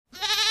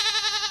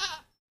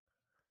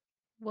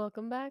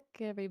Welcome back,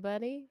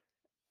 everybody.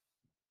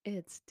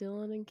 It's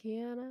Dylan and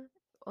Kiana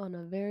on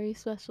a very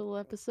special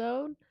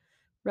episode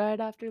right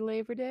after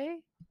Labor Day.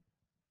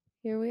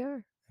 Here we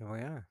are, Here we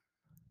are,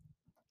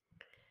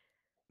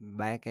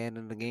 back at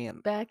it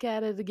again. back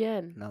at it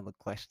again. Another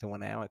question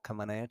 1 hour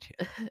coming at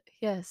you.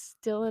 Yes,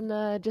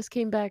 Dylan just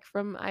came back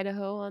from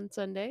Idaho on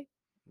Sunday.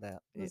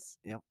 Was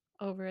Yep.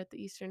 over at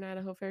the Eastern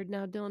Idaho Fair.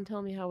 Now, Dylan,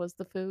 tell me, how was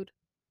the food?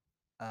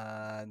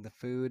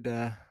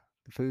 The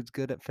food's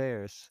good at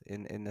fairs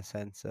in the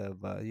sense of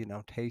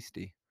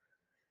tasty.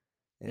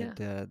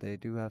 Yeah. They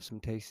do have some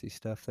tasty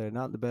stuff there.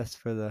 Not the best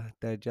for the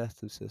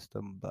digestive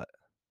system, but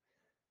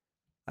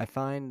I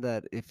find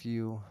that if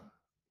you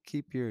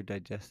keep your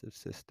digestive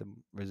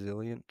system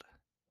resilient,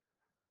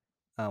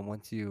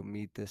 once you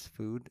meet this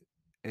food,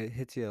 it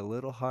hits you a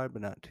little hard,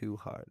 but not too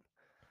hard.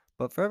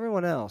 But for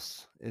everyone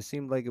else, it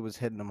seemed like it was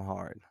hitting them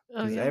hard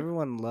Oh, because yeah?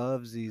 everyone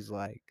loves these oh,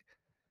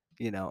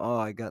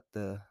 I got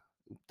the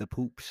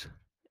poops.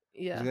 I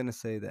was Yeah. gonna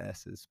say the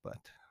S's, but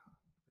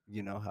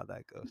you know how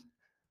that goes.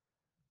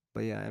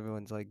 But yeah,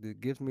 everyone's like,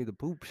 "Dude, gives me the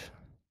poops,"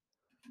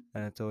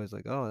 and it's always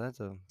like, "Oh, that's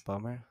a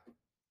bummer."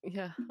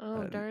 Yeah.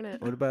 Oh, darn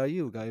it. What about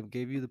you? I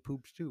gave you the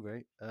poops too,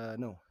 right?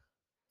 No,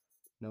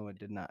 no, it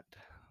did not.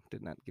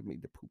 Did not give me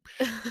the poops.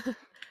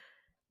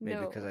 Maybe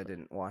because No. I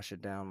didn't wash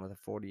it down with a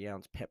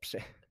 40-ounce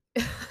Pepsi.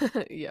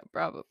 Yeah,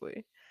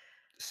 probably.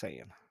 Just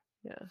saying.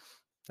 Yeah.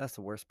 That's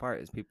the worst part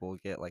is people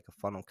get like a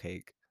funnel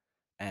cake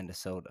and a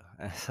soda.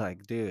 And it's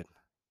like, dude,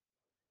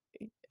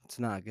 it's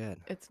not good.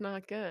 It's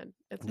not good.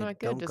 It's They not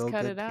good. don't Just go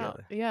cut good it out.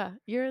 together. Yeah,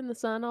 you're in the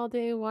sun all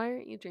day. Why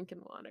aren't you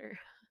drinking water?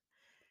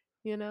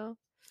 You know?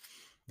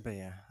 But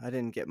yeah, I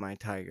didn't get my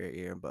tiger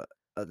ear, but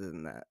other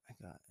than that, I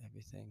got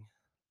everything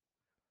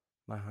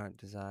my heart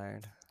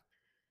desired.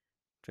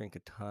 Drink a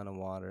ton of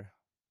water.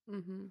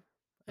 Mm-hmm.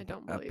 I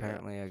don't believe it.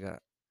 Apparently, I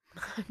got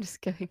I'm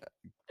just kidding.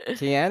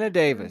 Kiana I'm just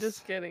Davis.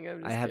 kidding. I'm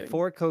I just had kidding.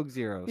 4 Coke You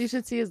Zeros.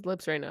 should see his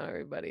lips right now,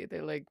 everybody.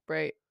 They're like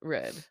bright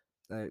red.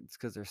 It's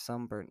because they're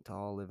sunburnt to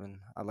all living.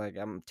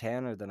 I'm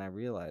tanner than I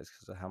realized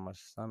because of how much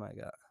sun I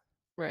got,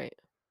 Right.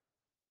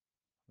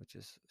 which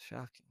is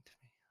shocking to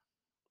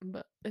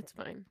But it's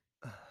fine.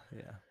 me.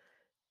 Yeah,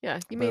 Yeah,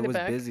 you but it made it was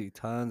back. busy.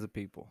 Tons of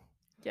people.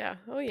 Yeah.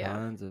 Oh, yeah.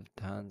 Tons and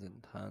tons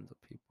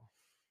of people.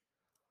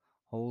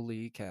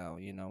 Holy cow,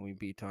 we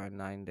beat our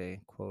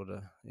 9-day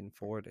quota in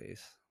 4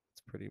 days.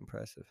 It's pretty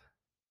impressive.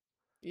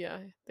 Yeah,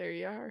 there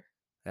you are.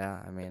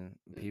 Yeah, I mean,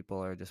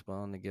 people are just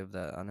willing to give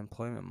that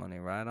unemployment money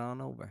right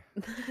on over.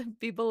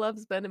 People love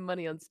spending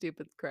money on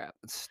stupid crap.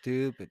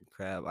 Stupid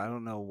crap. I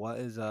don't know what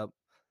is up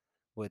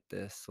with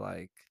this,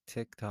 like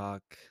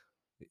TikTok,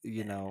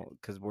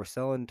 because we're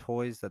selling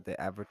toys that they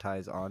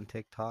advertise on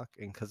TikTok.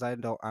 And because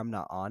I'm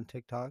not on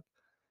TikTok,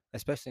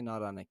 especially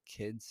not on a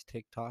kid's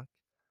TikTok,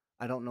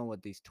 I don't know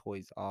what these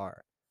toys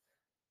are.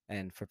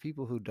 And for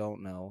people who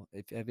don't know,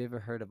 if have you ever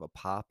heard of a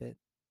Pop It?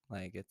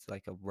 Like it's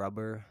like a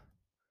rubber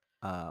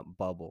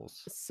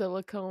bubbles.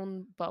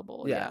 Silicone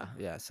bubble. Yeah, Yeah.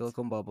 yeah,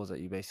 silicone bubbles that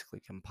you basically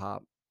can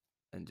pop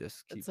and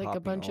just keep It's like a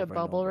popping bunch of over and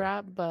bubble over.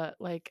 wrap, but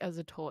like as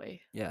a toy.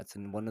 Yeah, it's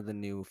in one of the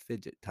new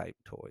fidget type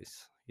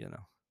toys.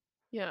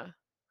 Yeah.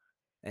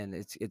 And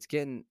it's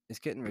getting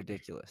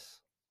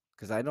ridiculous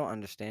because I don't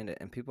understand it.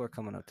 And people are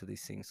coming up to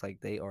these things like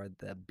they are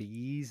the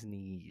bee's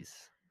knees.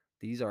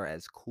 These are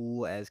as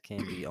cool as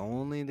can be.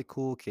 Only the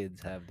cool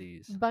kids have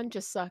these. Bunch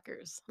of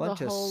suckers. The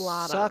Bunch of whole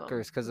lot of them.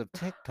 suckers because of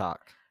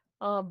TikTok.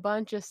 A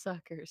bunch of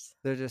suckers.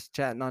 They're just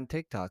chatting on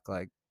TikTok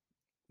like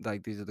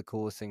these are the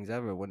coolest things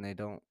ever when they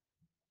don't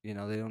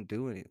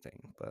do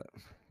anything. But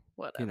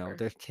Whatever.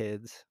 they're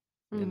kids.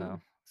 You Hmm.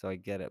 know, so I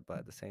get it. But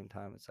at the same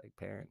time, it's like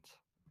parents.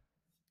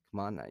 Come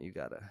on now, you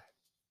gotta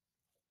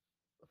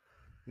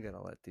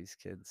let these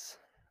kids,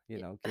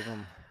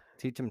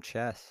 teach them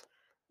chess.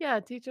 Yeah,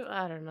 teach them.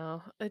 I don't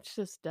know. It's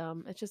just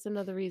dumb. It's just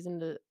another reason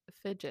to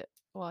fidget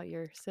while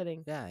you're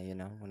sitting. Yeah,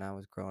 when I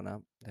was growing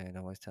up, they'd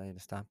always tell you to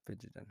stop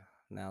fidgeting.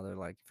 Now they're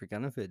like, if you're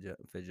gonna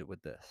fidget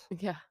with this.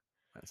 Yeah,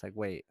 And it's like,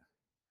 wait,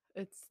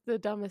 it's the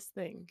dumbest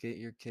thing. get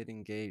your kid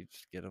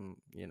engaged, Yeah,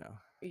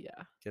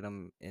 get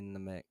them in the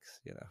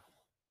mix.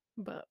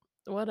 but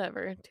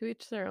whatever. To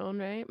each their own,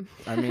 right?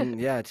 I mean,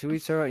 yeah, to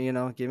each their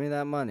own. Give me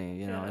that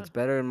money. Yeah. It's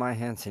better in my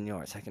hands than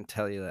yours. I can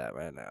tell you that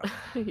right now.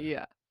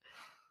 Yeah,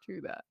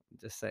 true that.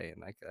 Just saying,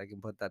 I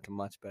can put that to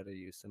much better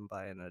use than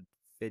buying a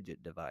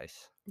fidget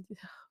device. Yeah,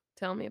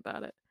 tell me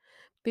about it.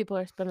 People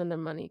are spending their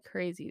money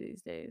crazy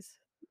these days.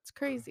 It's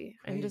crazy.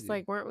 I'm just Crazy.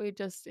 like, weren't we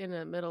just in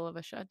the middle of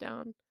a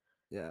shutdown?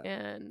 Yeah.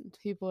 And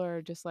people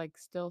are just like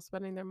still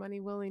spending their money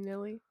willy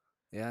nilly.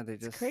 Yeah, they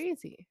It's just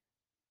crazy.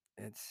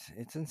 it's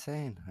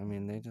insane. I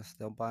mean,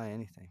 they'll buy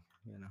anything.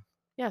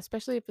 Yeah,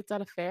 especially if it's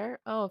at a fair.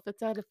 Oh, if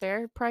it's at a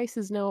fair, price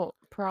is no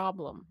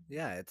problem.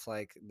 Yeah, it's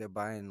like they're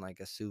buying like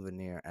a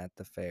souvenir at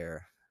the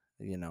fair,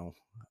 you know,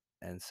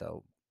 and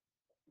so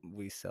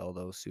we sell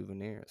those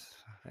souvenirs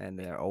and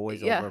they're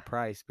always Yeah,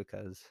 overpriced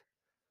because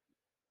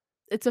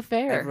it's a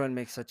fair. everyone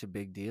makes such a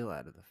big deal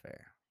out of the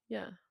fair.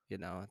 Yeah. You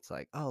know, it's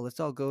like, oh,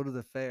 let's all go to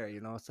the fair. You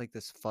know, it's like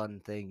this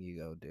fun thing you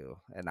go do,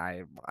 and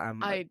I'm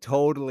I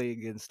totally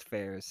against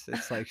fairs.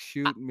 It's like I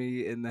shoot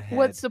me in the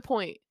what's head. the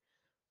point?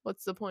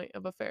 What's the point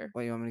of a fair?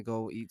 What, you want me to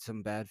go eat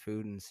some bad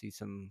food and see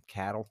some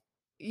cattle?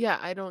 Yeah,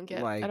 I Like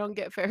don't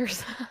get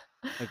fairs.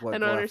 I what?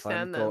 don't Go have fun?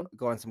 understand them.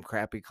 Go on some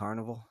crappy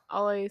carnival?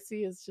 All I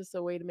see is just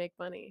a way to make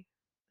money.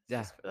 It's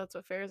Yeah. just that's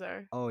what fairs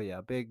are. Oh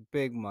yeah,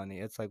 big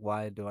money. It's like,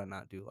 why do I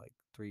not do like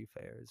 3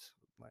 fairs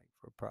like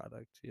for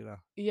product? You know.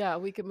 Yeah,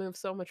 we could move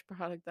so much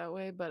product that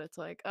way, but it's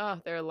like, oh,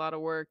 they're a lot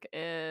of work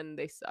and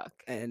they suck.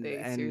 They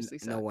And seriously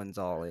no suck. one's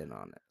all in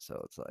on it, so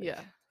it's like,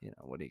 Yeah,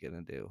 what are you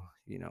gonna do?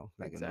 Not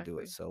gonna do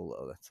it exactly.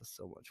 solo. That's just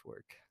so much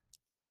work.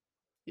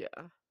 Yeah.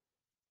 But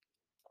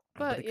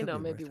But, it could be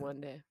maybe worth it.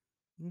 one day.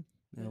 Yeah,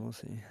 Yeah. we'll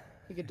see.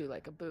 We could do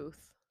like a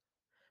booth.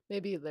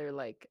 Maybe they're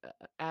like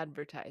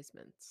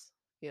advertisements.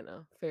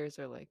 Fairs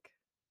are like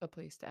a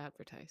place to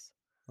advertise.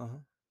 Uh huh.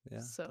 Yeah,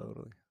 So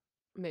totally.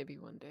 maybe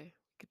one day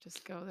we could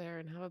just go there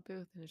and have a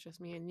booth and it's just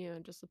me and you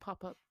and just a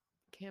pop up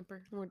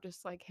camper. And we're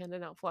just like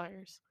handing out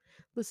flyers.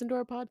 Listen to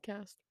our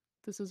podcast.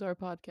 This is our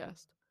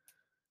podcast.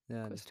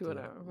 Yeah, Goes just to an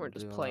hour. We're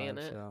just do a playing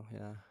live it. show.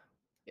 Yeah.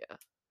 Yeah.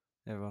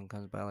 Everyone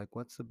comes by like,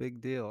 "What's the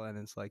big deal?" And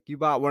it's like, "You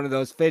bought one of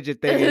those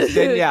fidget thingies,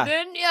 didn't ya?"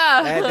 Didn't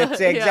ya? And it's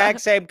the Yeah.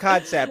 exact same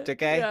concept,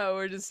 okay? Yeah,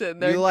 we're just sitting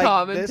there You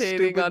like this commentating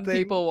stupid on thing?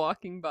 people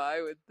walking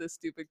by with the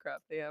stupid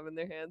crap they have in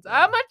their hands.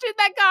 How Yeah. much did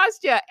that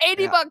cost you?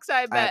 80 Yeah. bucks,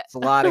 I bet. That's a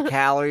lot of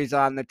calories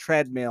on the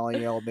treadmill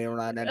you'll be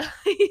running.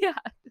 Yeah,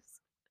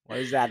 What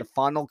is that, a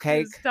funnel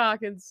cake? just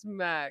talking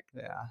smack.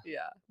 Yeah,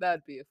 Yeah,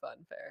 that'd be a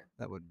fun fair.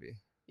 that would be.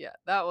 Yeah,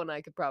 that one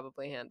I could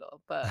probably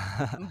handle.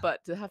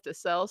 But to have to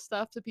sell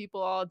stuff to people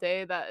all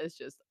day, that is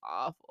just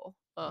awful.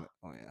 Oh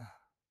Ugh, yeah,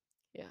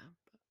 yeah.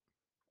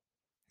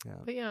 yeah.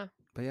 But yeah.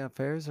 But yeah,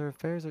 fairs are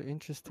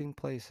interesting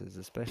places,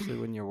 especially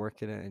when you're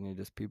working it and you're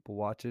just people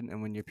watching.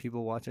 And when you're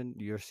people watching,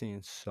 you're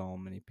seeing so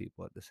many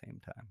people at the same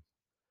time.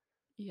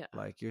 Yeah.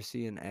 Like you're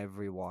seeing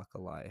every walk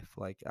of life.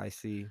 Like I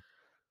see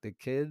the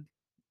kid,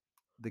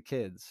 the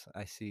kids.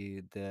 I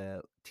see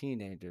the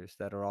teenagers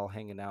that are all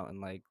hanging out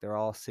and like they're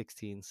all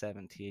 16,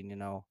 17, you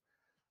know.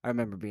 I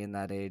remember being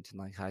that age in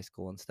like high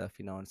school and stuff,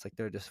 and it's like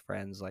they're just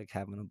friends like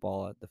having a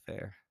ball at the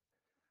fair,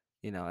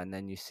 and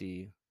then you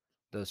see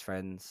those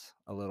friends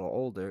a little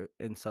older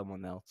and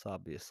someone else,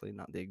 obviously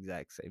not the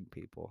exact same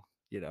people,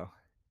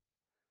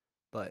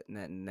 but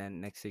then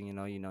next thing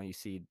you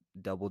see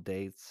double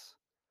dates,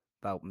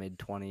 about mid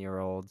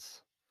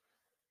 20-year-olds,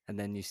 and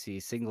then you see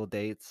single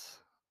dates,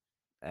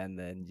 and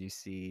then you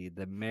see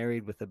them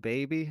married with a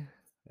baby,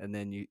 and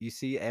then you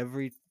see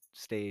every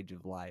stage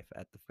of life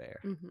at the fair.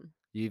 Hmm.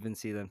 You even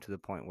see them to the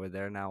point where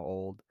they're now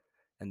old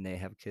and they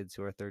have kids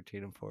who are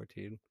 13 and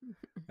 14.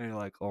 And you're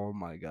like, oh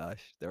my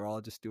gosh, they're all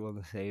just doing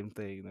the same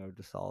thing. They're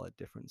just all at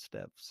different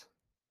steps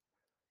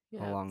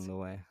Yeah, along the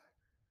way.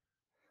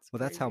 it's Well,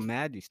 that's how crazy.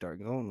 mad you start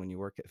going when you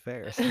work at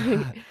fairs.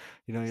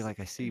 You're like,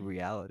 I see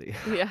reality.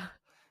 Yeah, I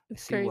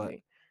it's see what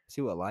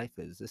crazy. life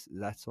is.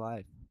 That's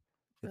life.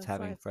 It's That's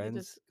having life. You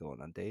friends, just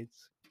going on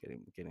dates,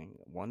 getting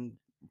one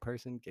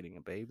person, getting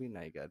a baby.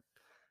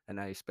 And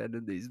now you're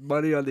spending these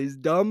money on these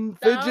dumb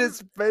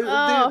fidgets.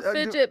 oh,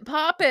 fidget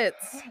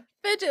poppets.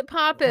 Fidget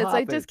poppets.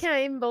 I just Poppets.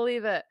 can't even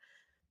believe it.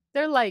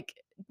 They're like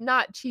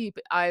not cheap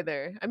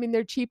either. I mean,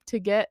 they're cheap to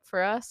get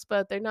for us,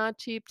 but they're not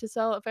cheap to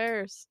sell at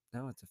fairs.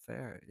 No, it's a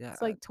fair. Yeah,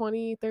 It's like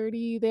 20,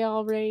 30. They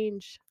all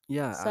range.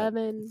 yeah.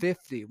 7,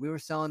 50. We were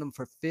selling them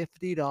for $50.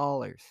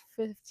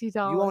 You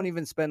won't $50.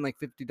 even spend like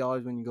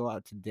 $50 when you go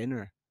out to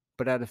dinner.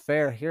 But at a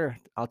fair, here,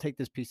 I'll take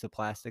this piece of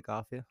plastic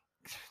off you.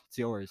 It's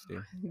yours,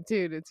 dude.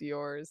 Dude, it's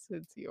yours.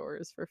 It's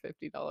yours for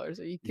 $50.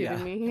 Are you Yeah,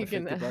 kidding me? for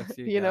You can, $50,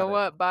 you you know got it.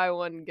 what? Buy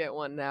one, get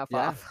one half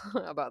Yeah, off. How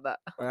about that?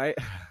 right.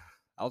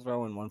 I'll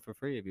throw in one for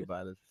free if you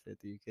buy the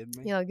 50. You kidding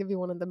me? Yeah, I'll give you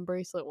one of them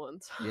bracelet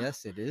ones.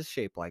 Yes, it is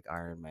shaped like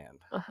Iron Man.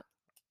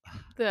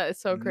 That is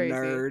so crazy.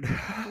 Nerd.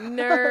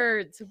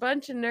 Nerds. A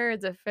bunch of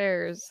nerds at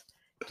fairs.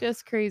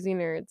 Just crazy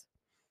nerds.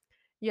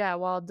 Yeah,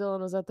 while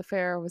Dylan was at the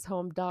fair, I was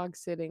home dog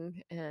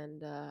sitting,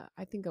 and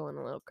I think I went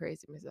a little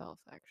crazy myself,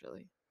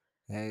 actually.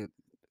 Hey,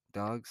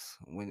 dogs.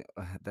 When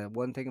the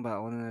one thing about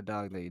owning a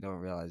dog that you don't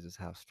realize is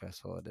how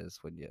stressful it is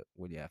when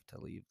you have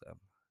to leave them.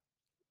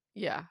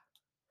 Yeah,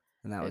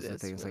 And that it was the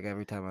is thing. It's like really.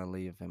 every time I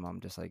leave him, I'm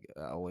just like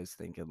always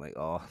thinking like,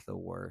 oh, the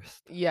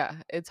worst. Yeah,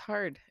 it's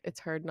hard. It's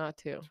hard not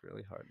to. It's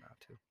really hard not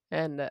to.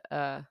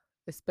 And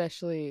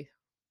especially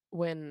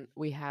when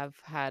we have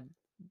had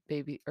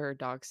baby or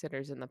dog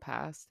sitters in the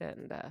past,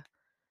 and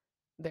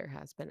there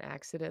has been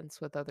accidents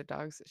with other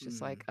dogs. It's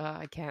just like,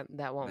 I can't.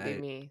 That won't be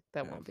That, me.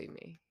 That yeah, won't be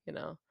me.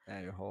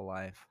 yeah, your whole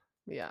life.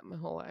 Yeah, my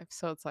whole life.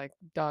 So it's like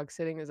dog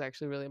sitting is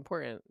actually really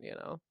important.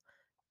 I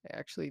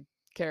actually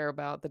care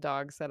about the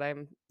dogs that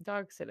I'm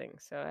dog sitting.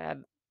 So I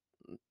had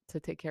to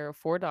take care of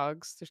 4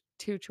 dogs. There's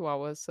 2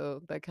 Chihuahuas,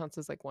 so that counts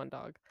as like one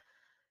dog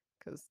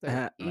because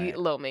they're Right.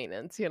 low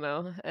maintenance,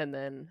 and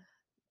then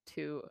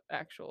 2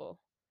 actual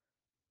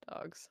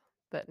dogs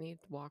that need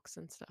walks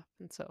and stuff.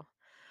 And so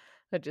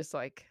I just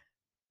like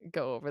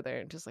go over there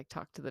and just like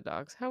talk to the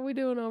dogs. How we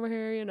doing over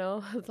here?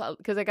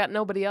 Because I got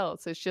nobody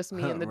else. It's just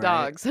me and the Right.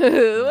 dogs.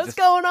 What's Just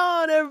going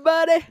on,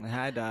 everybody?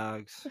 hi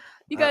dogs.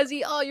 You guys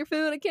eat all your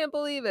food? I can't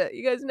believe it.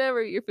 You guys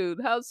never eat your food.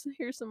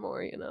 Here's some more,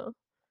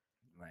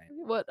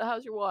 Right.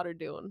 How's your water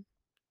doing?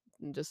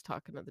 And just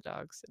talking to the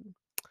dogs. And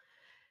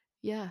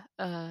yeah,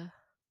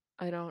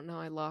 I don't know.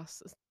 I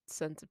lost the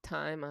sense of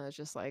time. I was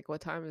just like, what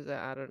time is it?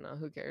 I don't know.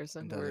 Who cares?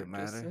 It We're doesn't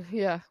just, matter.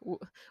 yeah.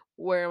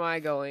 Where am I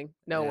going?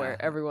 Yeah.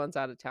 Nowhere. Everyone's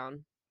out of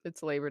town.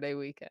 It's Labor Day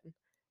weekend.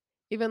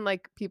 Even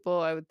like people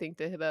I would think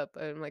to hit up,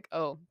 I'm like,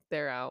 oh,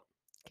 they're out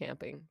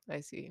camping.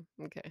 I see.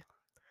 Okay,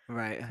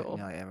 Right. You cool.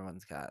 know, like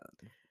everyone's got.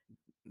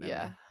 I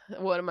Yeah.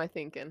 mean, What am I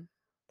thinking?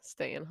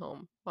 Staying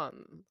home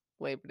on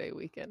Labor Day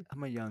weekend.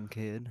 I'm a young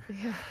kid,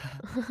 Yeah.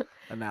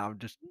 and now I'm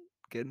just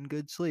getting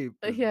good sleep.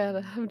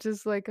 Yeah, I'm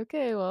just like,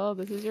 okay, well,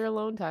 this is your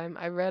alone time.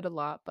 I read a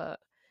lot,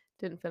 but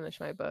didn't finish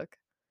my book.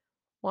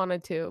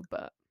 Wanted to,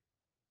 but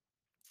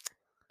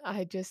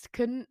I just I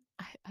couldn't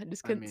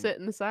mean, sit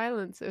in the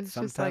silence. It was just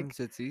like sometimes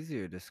it's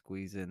easier to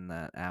squeeze in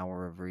that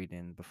hour of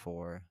reading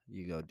before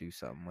you go do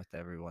something with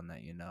everyone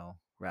that you know,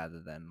 rather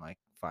than like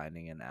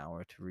finding an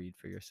hour to read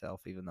for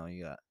yourself, even though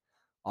you got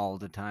all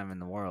the time in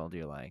the world.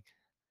 You're like,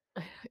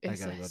 I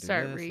it's gotta go do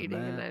start this and reading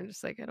and that. I'm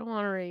just like, I don't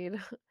want to read.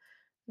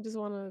 I just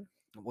want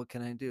to, What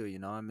can I do? You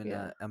know,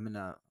 yeah. I'm in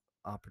a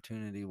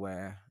opportunity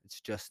where it's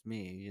just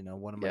me. You know,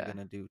 what am I Yeah.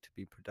 gonna do to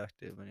be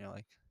productive? And you're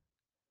like,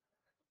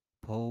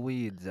 pull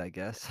weeds, I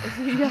guess.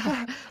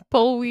 Yeah.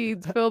 Pull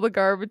weeds, fill the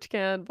garbage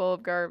can full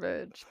of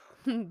garbage.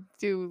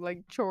 Do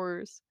like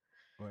chores,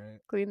 Right.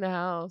 clean the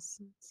house.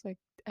 It's like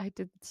I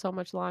did so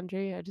much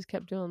laundry. I just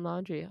kept doing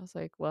laundry. I was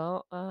like,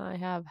 well, I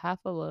have half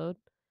a load.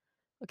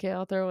 Okay,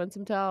 I'll throw in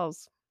some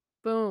towels.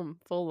 Boom,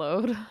 full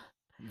load.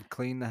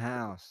 Clean the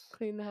house.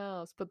 Clean the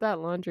house, put that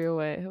laundry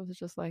away. It was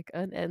just like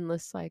an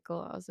endless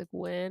cycle. I was like,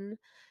 when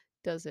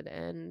does it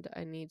end?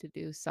 I need to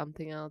do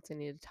something else. I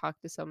need to talk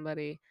to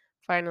somebody.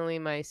 Finally,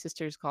 my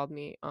sisters called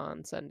me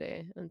on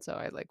Sunday, and so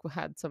I like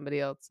had somebody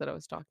else that I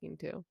was talking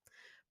to.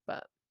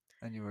 But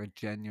And you were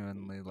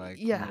genuinely like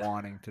yeah,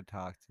 wanting to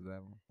talk to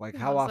them. Like, I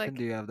how was often do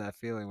like, you have that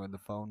feeling when the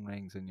phone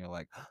rings and you're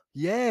like,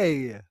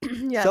 yay,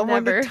 yeah,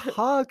 someone to never.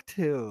 talk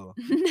to?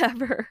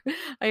 Never.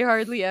 I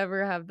hardly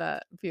ever have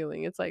that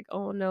feeling. It's like,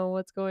 oh no,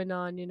 what's going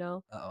on? Oh,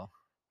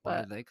 why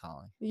are But they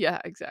calling? yeah,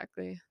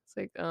 exactly. It's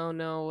like, oh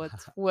no,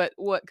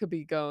 what could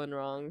be going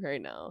wrong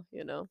right now?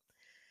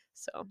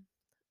 So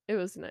it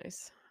was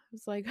nice.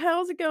 It's like,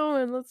 how's it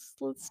going? Let's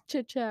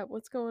chit chat.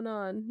 What's going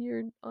on?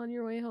 You're on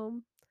your way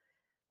home.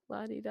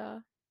 La di da.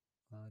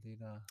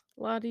 La-di-da.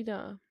 La di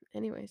da.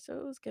 Anyway, so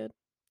it was good.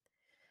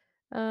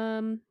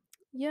 Um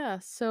yeah,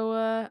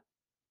 so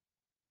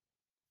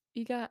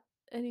you got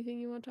anything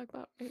you want to talk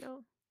about right now?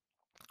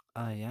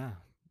 Yeah,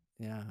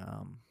 yeah,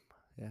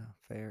 yeah,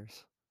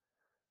 fairs.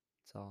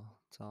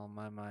 It's all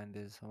my mind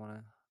is. I want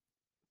to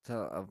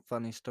tell a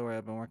funny story.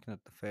 I've been working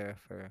at the fair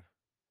for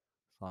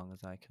as long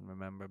as I can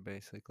remember,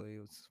 basically.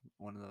 It was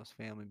one of those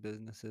family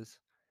businesses.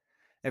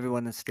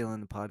 Everyone that's still in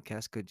the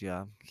podcast, good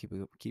job.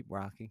 Keep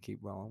rocking, keep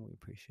rolling. We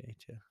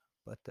appreciate you.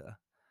 But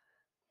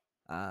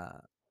uh,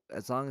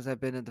 as long as I've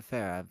been at the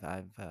fair,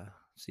 I've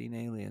seen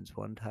aliens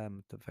one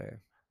time at the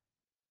fair.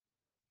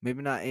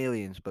 Maybe not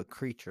aliens, but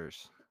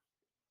creatures.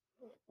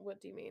 What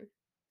do you mean?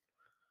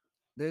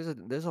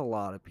 There's a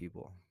lot of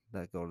people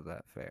that go to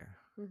that fair,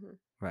 Mhm.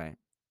 right?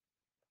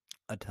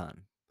 A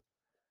ton.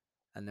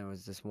 And there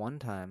was this one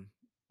time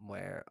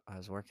where I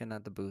was working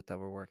at the booth that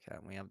we're working at,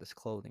 and we have this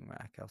clothing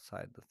rack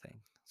outside the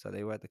thing. So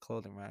they were at the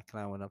clothing rack,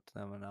 and I went up to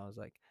them and I was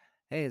like,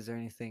 "Hey, is there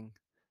anything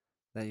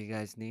that you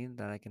guys need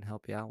that I can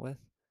help you out with?"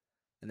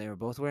 And they were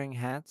both wearing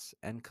hats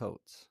and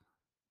coats.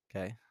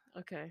 Okay,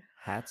 Okay.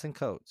 hats and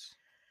coats.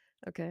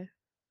 Okay.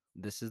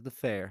 This is the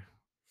fair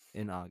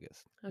in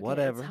August. Okay, it's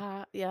Whatever,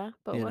 hot, yeah,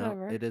 but you know,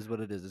 whatever. it is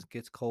what it is. It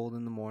gets cold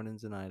in the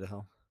mornings in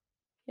Idaho,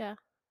 Yeah.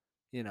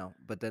 you know.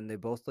 But then they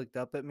both looked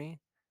up at me,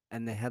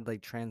 and they had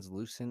like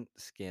translucent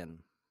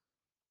skin,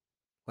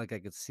 like I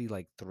could see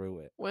like through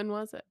it. When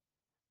was it?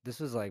 This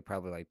was like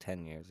probably like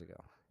 10 years ago.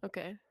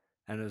 Okay.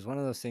 And it was one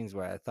of those things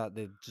where I thought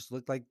they just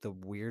looked like the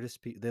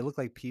weirdest people. They looked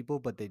like people,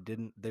 but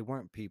they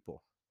weren't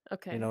people. You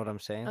know Okay. what I'm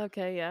saying?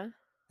 Okay, yeah.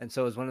 And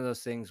so it was one of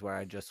those things where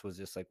I just was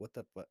just like, what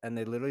the fuck? And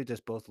they literally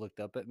just both looked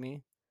up at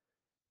me,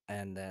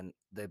 and then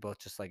they both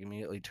just like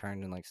immediately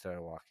turned and like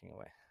started walking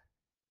away.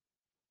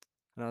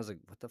 And I was like,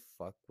 what the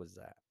fuck was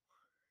that?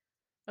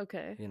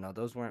 Okay. You know,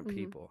 those weren't Mhm.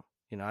 people.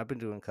 You know, I've been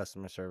doing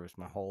customer service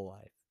my whole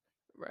life,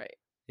 Right.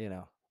 you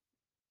know.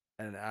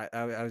 And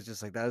I was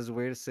just like, that was the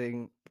weirdest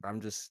thing. I'm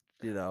just,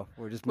 you know,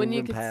 we're just When you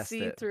moving could past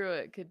see it. through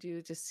it, could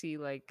you just see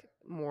like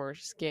more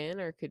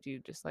skin or could you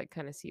just like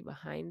kind of see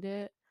behind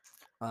it?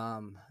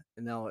 Um,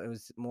 no, it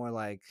was more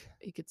like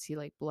You could see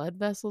like blood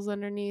vessels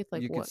underneath,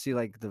 like you could what? see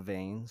like the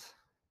veins,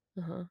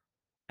 Uh-huh.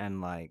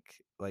 and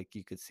like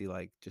you could see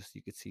like just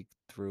you could see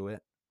through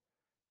it.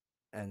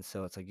 And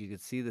so it's like you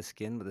could see the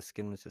skin, but the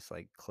skin was just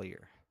like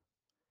clear.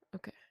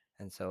 Okay.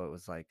 And so it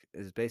was like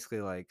it's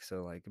basically like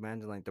so like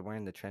imagine like they're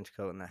wearing the trench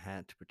coat and the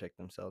hat to protect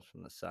themselves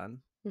from the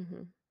sun,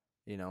 Mhm.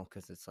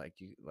 because it's like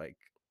you like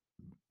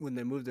when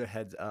they move their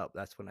heads up,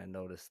 that's when I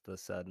noticed the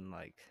sudden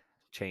like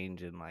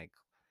change in like,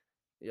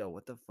 yo,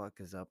 what the fuck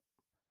is up?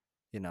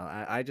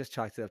 I just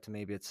chalked it up to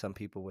maybe it's some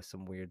people with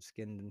some weird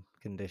skin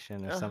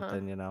condition or Uh-huh.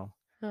 something.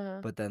 Uh-huh.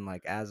 But then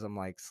like as I'm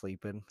like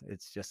sleeping,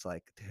 it's just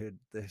like, dude,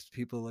 there's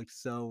people look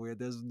so weird.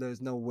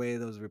 There's no way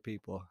those were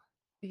people.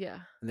 Yeah.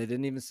 And they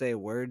didn't even say a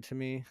word to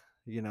me,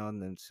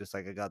 and then it's just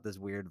like I got this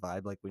weird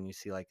vibe like when you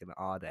see like an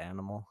odd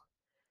animal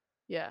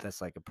Yeah. that's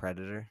like a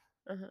predator,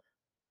 That's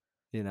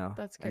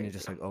and you're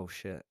just crazy. like, oh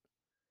shit.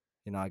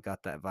 I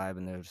got that vibe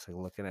and they're just like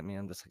looking at me.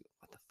 I'm just like,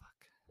 what the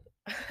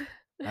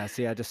fuck?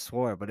 See, I just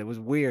swore, but it was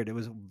weird. It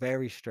was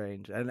very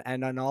strange. And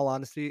in all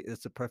honesty,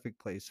 it's a perfect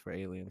place for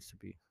aliens to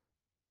be.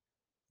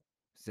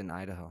 It's in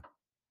Idaho,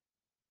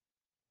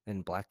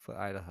 in Blackfoot,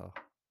 Idaho.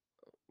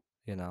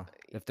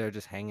 If they're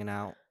just hanging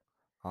out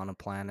on a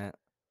planet,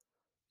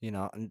 and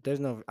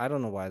I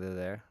don't know why they're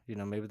there.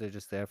 Maybe they're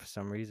just there for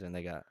some reason.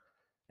 They got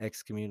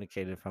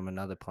excommunicated from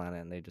another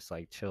planet and they just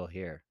like chill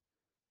here.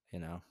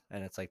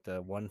 And it's like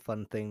the one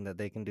fun thing that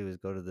they can do is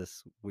go to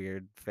this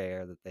weird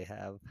fair that they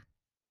have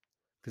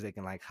because they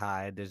can like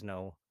hide. There's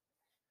no,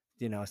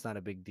 it's not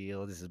a big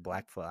deal. This is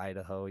Blackfoot,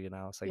 Idaho.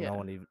 It's like no Yeah.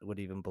 one would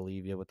even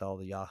believe you with all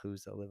the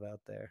yahoos that live out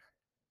there.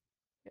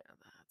 Yeah,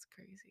 that's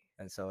crazy.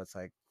 And so it's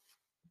like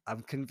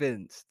I'm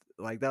convinced.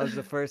 Like that was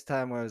the first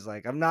time where I was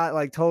like, I'm not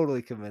like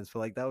totally convinced, but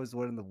like that was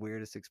one of the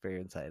weirdest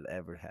experience I had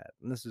ever had.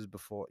 And this was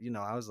before,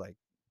 I was like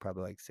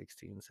probably like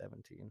 16,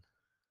 17.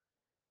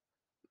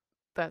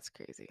 That's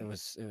crazy. It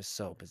was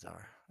so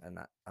bizarre. And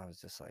I was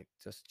just like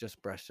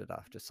just brushed it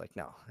off. Just like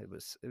no, it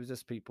was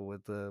just people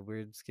with a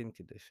weird skin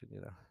condition.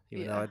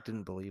 Even though Yeah. I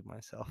didn't believe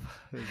myself.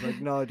 It was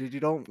like, no, dude, you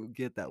don't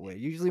get that way.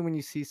 Usually when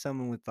you see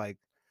someone with like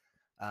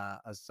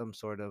some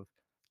sort of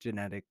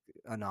genetic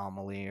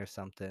anomaly or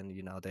something,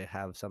 they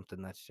have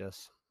something that's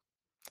just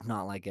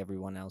not like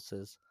everyone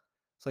else's.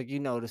 It's like you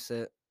notice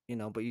it,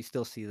 but you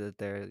still see that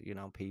they're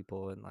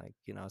people and like,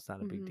 it's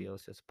not a big Mhm. deal.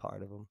 It's just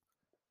part of them.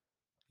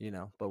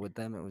 But with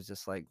them, it was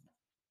just like,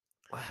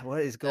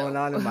 what is going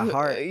Oh, on in my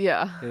heart?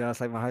 yeah.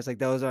 It's like my heart's like,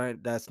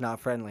 that's not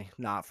friendly,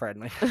 not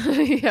friendly.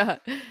 Yeah.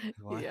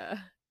 What? Yeah. What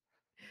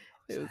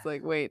was It was that?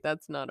 like, wait,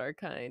 that's not our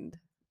kind.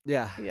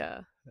 Yeah.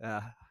 Yeah.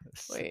 Yeah.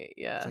 It's, Wait, it's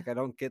yeah. like I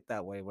don't get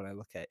that way when I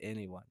look at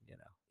anyone,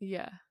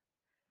 Yeah.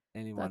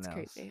 anyone That's else.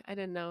 crazy. I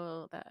didn't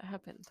know that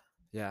happened.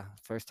 Yeah,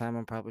 first time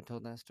I'm probably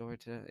told that story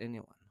to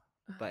anyone.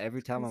 But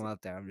every That's time I'm crazy.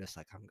 out there, I'm just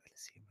like, I'm gonna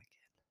see him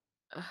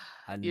again.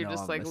 I You're know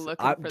just I'm like gonna see.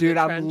 looking for the Dude,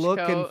 I'm trench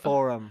looking coat.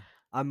 for him.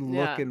 I'm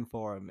Yeah. looking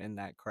for him in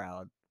that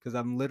crowd because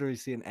I'm literally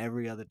seeing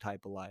every other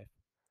type of life,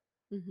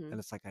 Hmm. and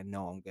it's like I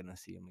know I'm gonna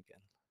see him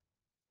again.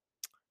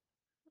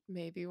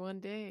 Maybe one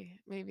day.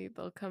 Maybe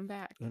they'll come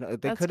back. They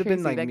That's could have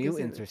been crazy. like That gives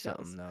me mutants the or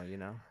chills. something,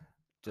 though. I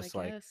Just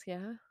guess,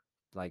 yeah.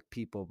 like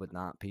people, but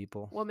not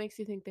people. What makes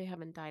you think they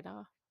haven't died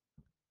off?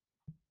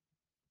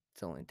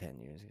 It's only 10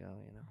 years ago.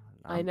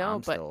 I know,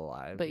 I'm but still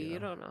alive. but you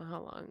don't know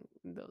how long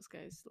those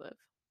guys live.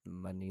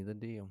 But neither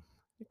do you.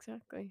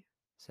 Exactly.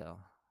 So,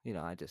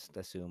 I just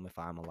assume if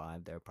I'm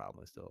alive, they're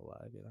probably still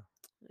alive.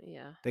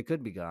 Yeah. They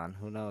could be gone.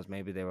 Who knows?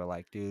 Maybe they were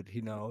like, dude,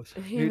 he knows.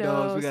 He He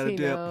knows. We knows. got to He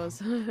dip.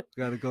 knows. We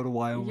got to go to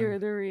Wyoming. You're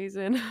the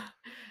reason.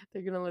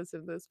 They're gonna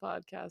listen to this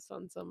podcast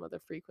on some other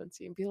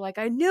frequency and be like,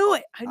 "I knew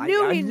it. I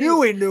knew I he knew.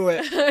 knew he knew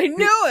it. I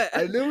knew I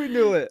it." knew he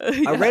knew it. I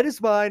Yeah. read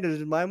his mind, and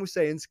his mind was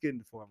saying skin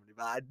deformity,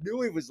 but I knew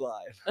he was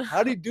lying.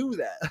 How'd he do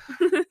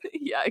that?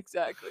 Yeah.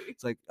 Exactly.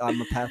 It's like I'm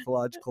a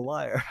pathological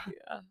liar.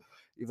 Yeah.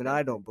 Even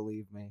I Exactly. don't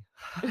believe me.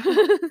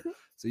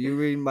 So you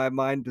reading my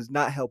mind does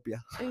not help you.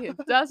 It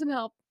doesn't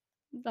help.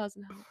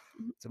 Doesn't help.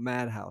 It's a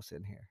madhouse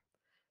in here.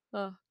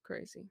 Oh,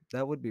 crazy.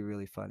 That would be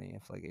really funny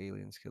if like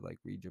aliens could like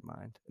read your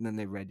mind and then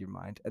they read your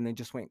mind and they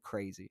just went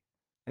crazy.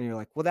 And you're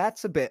like, well,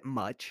 that's a bit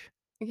much.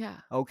 Yeah.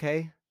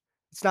 Okay.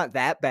 It's not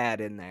that bad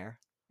in there.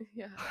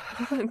 Yeah.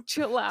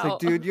 Chill It's like, out.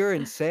 dude, you're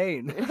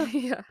insane.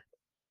 Yeah.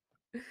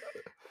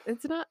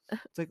 It's not.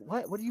 It's like,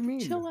 what? What do you mean?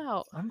 Chill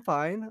out. I'm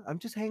fine. I'm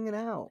just hanging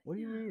out. What do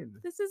you Yeah. mean?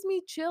 This is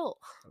me chill.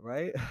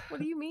 Right?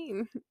 What do you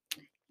mean?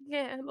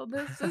 Can't handle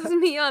this. This is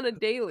me on a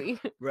daily.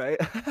 Right?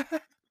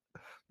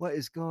 What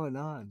is going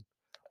on?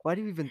 Why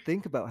do you even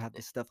think about half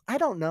this stuff? I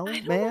don't know, I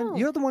don't man. know.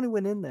 You're the one who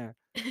went in there.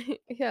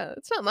 Yeah,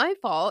 it's not my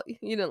fault.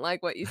 You didn't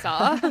like what you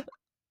saw.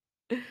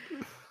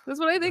 That's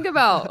what I think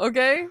about,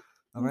 okay?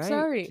 All I'm right.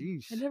 sorry.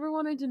 Jeez. I never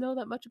wanted to know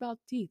that much about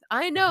teeth.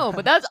 I know,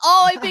 but that's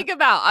all I think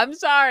about. I'm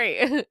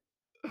sorry.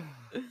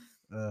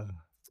 Uh,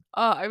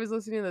 I was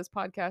listening to this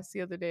podcast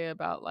the other day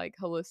about like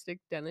holistic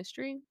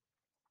dentistry,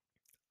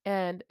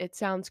 and it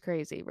sounds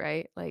crazy,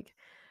 right? Like,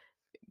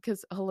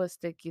 because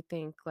holistic, you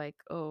think like,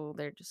 oh,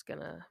 they're just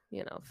gonna,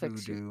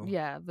 fix your, voodoo.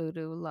 yeah,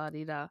 voodoo, la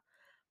di da.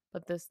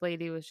 But this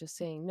lady was just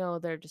saying, no,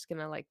 they're just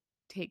gonna like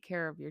take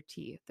care of your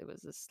teeth. There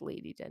was this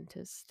lady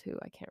dentist who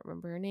I can't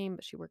remember her name,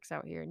 but she works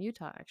out here in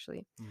Utah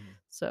actually. Mhm.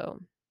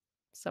 So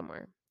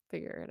somewhere,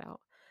 figure it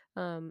out.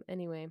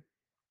 Anyway,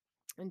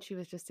 and she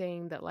was just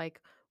saying that like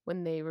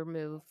when they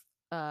remove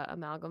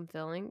amalgam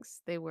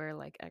fillings, they wear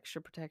like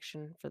extra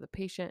protection for the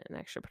patient and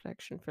extra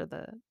protection for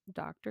the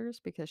doctors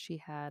because she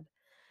had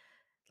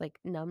like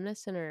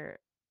numbness in her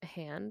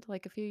hand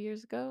like a few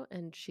years ago,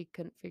 and she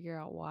couldn't figure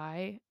out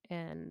why.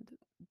 And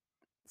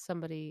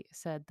somebody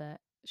said that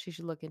she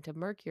should look into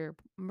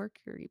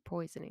mercury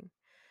poisoning.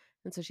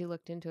 And so she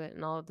looked into it,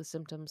 and all of the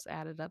symptoms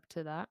added up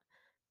to that.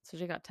 So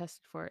she got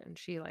tested for it, and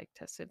she like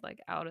tested like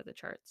out of the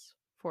charts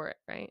for it,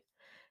 right?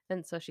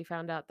 And so she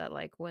found out that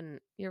like when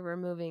you're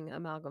removing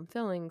amalgam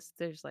fillings,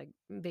 there's like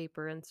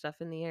vapor and stuff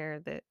in the air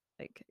that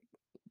like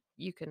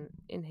you can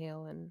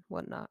inhale and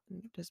whatnot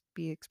and just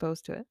be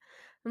exposed to it.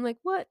 I'm like,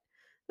 what?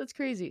 That's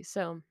crazy.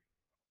 So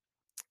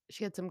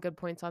she had some good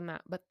points on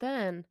that. But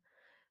then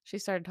she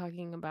started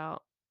talking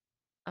about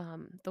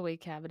the way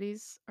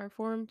cavities are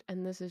formed,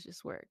 and this is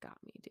just where it got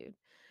me, dude.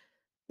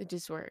 It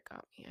just where it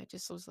got me. I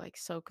just was like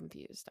so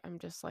confused. I'm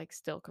just like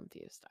still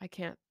confused. I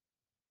can't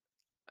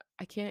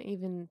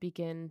even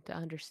begin to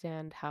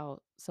understand how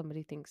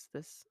somebody thinks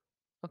this.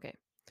 Okay,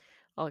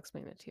 I'll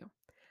explain it to you.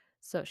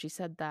 So she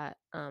said that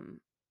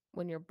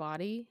when your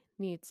body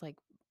needs like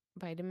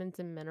vitamins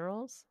and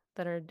minerals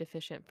that are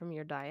deficient from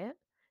your diet,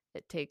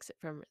 it takes it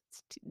from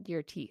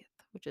your teeth,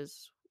 which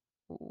is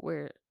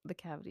where the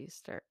cavities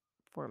start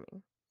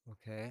forming.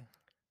 Okay.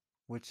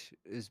 Which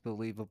is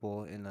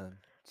believable in a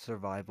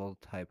survival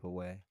type of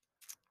way.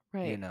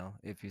 Right.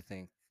 If you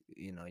think,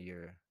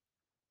 you're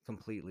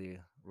completely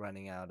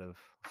running out of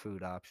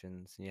food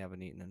options and you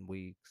haven't eaten in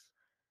weeks,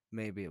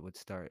 maybe it would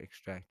start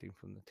extracting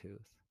from the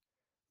tooth.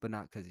 But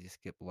not because you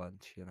skip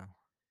lunch.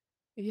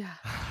 Yeah.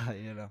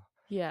 you know.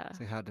 Yeah. It's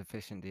like how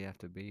deficient do you have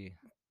to be?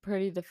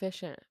 Pretty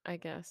deficient, I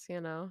guess,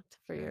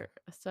 for Okay. your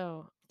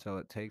so So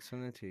it takes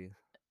from the teeth.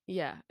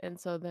 yeah, and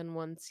so then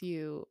once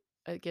you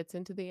it gets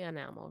into the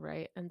enamel,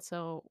 right? And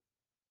so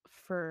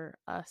for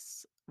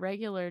us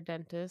regular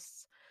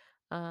dentists,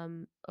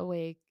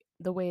 away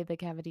the way the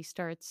cavity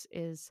starts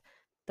is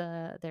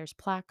there's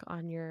plaque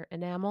on your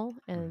enamel,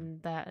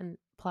 Mhm. and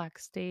plaque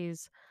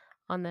stays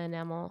on the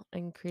enamel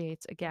and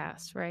creates a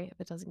gas, right?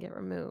 If it doesn't get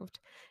removed,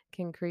 it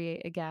can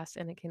create a gas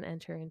and it can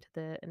enter into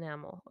the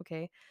enamel.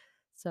 Okay,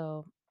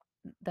 so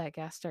that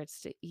gas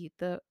starts to eat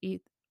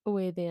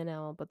away the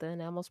enamel, but the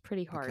enamel's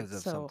pretty Because hard.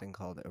 of So something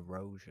called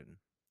erosion.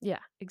 yeah,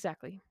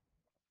 exactly.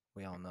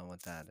 We all know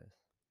what that is.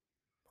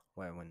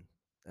 Where when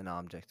an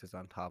object is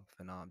on top of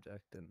an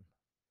object and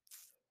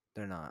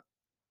they're not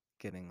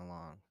getting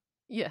along.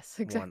 Yes,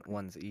 One exactly.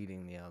 one's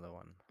eating the other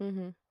one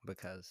Mhm.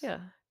 because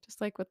Yeah, just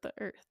like with the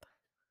earth,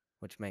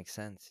 which makes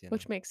sense.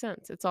 which makes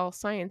sense. It's all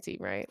sciency,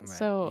 right? Right.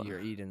 So You're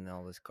eating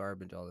all this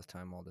garbage all this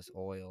time, all this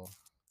oil,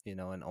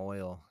 and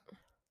oil,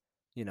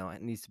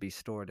 it needs to be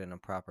stored in a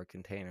proper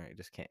container. It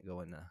just can't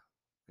go in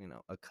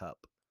a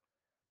cup,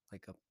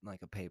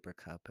 like a paper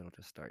cup. It'll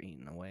just start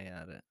eating away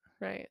at it.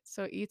 right.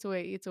 So it eats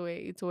away, eats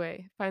away, eats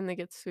away. Finally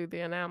gets through the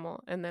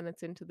enamel, and then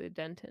it's into the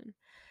dentin.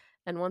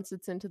 And once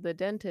it's into the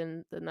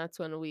dentin, then that's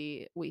when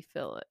we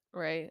fill it,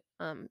 right?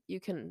 You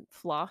can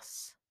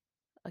floss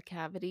a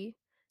cavity,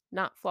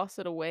 not floss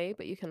it away,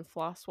 but you can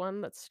floss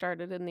one that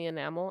started in the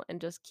enamel and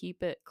just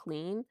keep it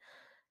clean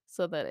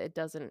so that it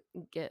doesn't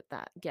get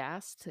that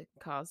gas to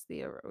cause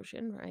the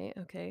erosion, right?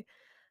 Okay.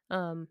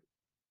 Um,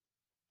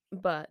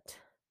 but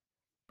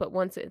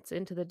once it's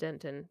into the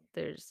dentin,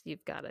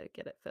 you've got to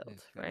get it You filled,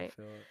 just gotta right?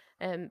 fill it.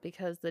 And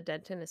because the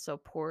dentin is so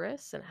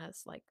porous and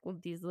has like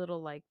these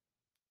little like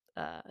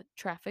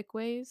traffic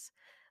ways,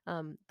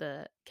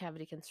 the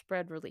cavity can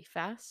spread really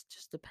fast,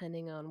 just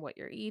depending on what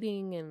you're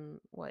eating and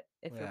what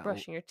if you're Yeah,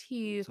 brushing your it's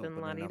teeth and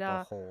la opening di up a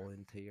da. hole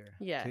into your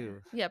Yeah,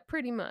 tooth. yeah,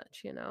 pretty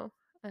much.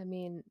 I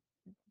mean,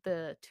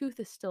 the tooth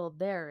is still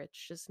there.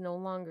 It's just no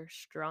longer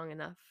strong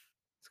enough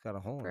It's got a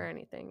hole for in it.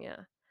 anything.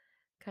 Yeah,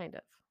 kind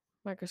of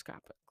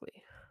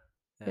microscopically.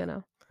 You Yeah.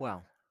 know.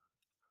 Well,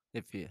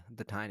 if you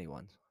the tiny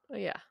ones.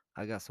 Yeah.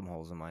 I got some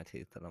holes in my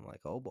teeth that I'm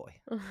like, oh boy,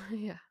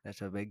 Yeah.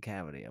 that's a big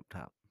cavity up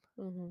top.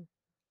 Hmm.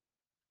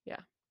 Yeah.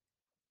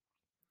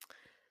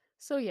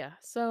 So yeah,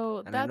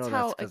 so And I that's know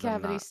that's how a because I'm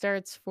cavity not.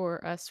 starts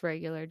for us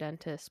regular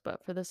dentists.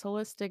 But for this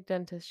holistic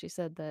dentist, she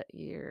said that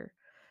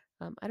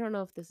I don't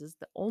know if this is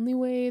the only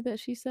way that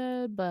she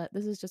said, but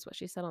this is just what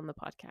she said on the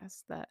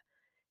podcast, that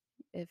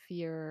if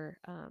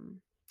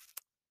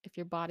if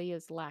your body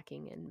is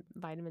lacking in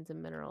vitamins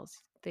and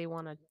minerals, they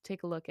want to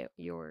take a look at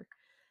your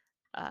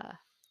uh,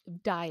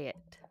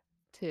 diet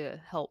to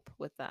help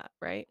with that,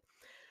 right?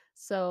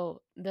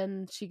 So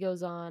then she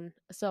goes on.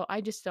 So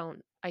I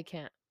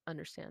can't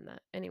understand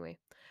that. Anyway,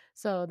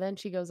 so then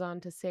she goes on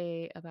to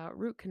say about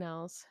root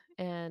canals,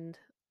 and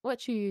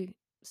what she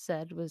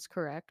said was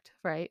correct,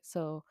 right?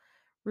 So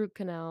root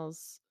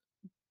canals,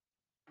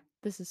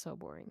 this is so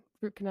boring.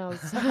 Root canals,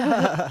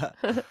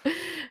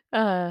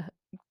 uh,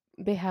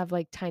 they have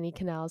like tiny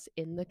canals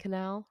in the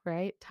canal,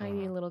 right?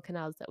 Tiny uh-huh. little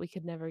canals that we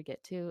could never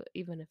get to,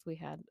 even if we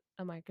had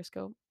a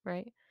microscope,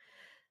 right?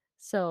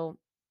 So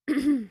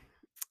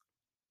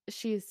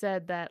she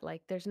said that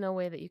like there's no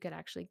way that you could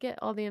actually get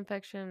all the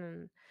infection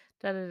and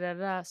da da da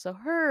da. So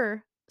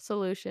her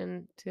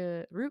solution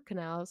to root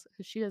canals,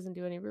 because she doesn't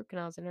do any root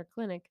canals in her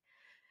clinic,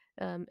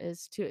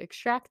 is to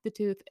extract the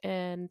tooth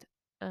and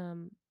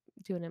um,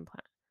 do an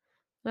implant.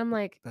 And I'm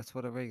like, That's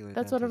what a regular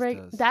that's what a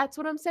dentist does. that's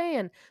what I'm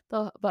saying.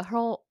 But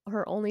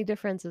her only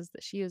difference is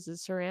that she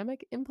uses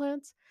ceramic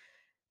implants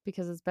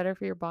because it's better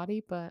for your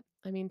body. But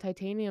I mean,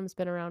 titanium's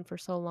been around for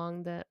so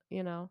long that,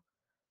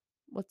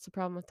 what's the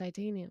problem with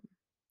titanium?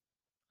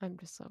 I'm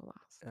just so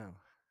lost. Oh,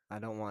 I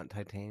don't want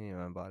titanium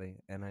in my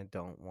body, and I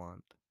don't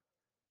want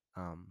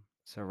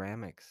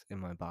ceramics in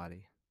my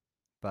body.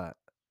 But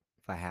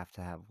if I have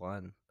to have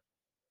one,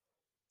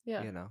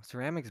 Yeah.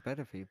 ceramic's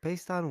better for you.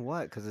 Based on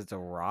what? Because it's a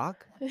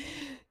rock?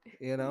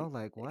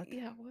 Like what?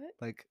 Yeah, what?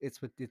 Like it's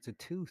a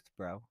tooth,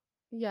 bro.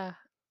 Yeah,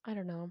 I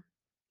don't know.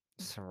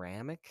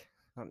 Ceramic?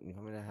 You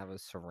want me to have a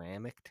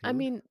ceramic I tooth?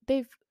 mean,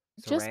 they've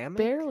just Ceramic?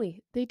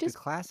 barely. They The just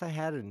class I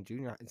had in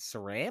junior high,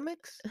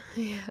 ceramics?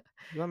 yeah,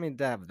 You want me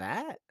to have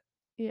that?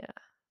 yeah.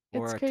 It's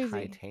Or a crazy.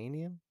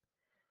 titanium?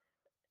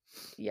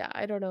 Yeah,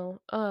 I don't know.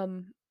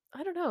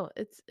 I don't know.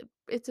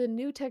 It's a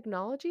new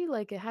technology,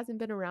 like it hasn't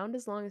been around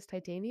as long as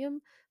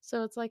titanium.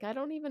 So it's like I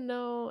don't even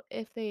know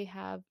if they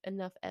have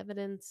enough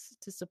evidence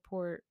to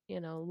support,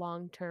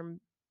 long-term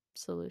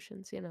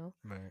solutions,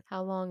 Right.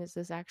 How long is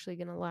this actually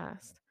going to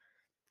last?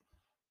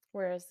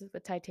 Whereas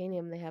with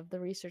titanium, they have the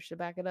research to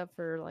back it up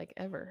for like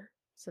ever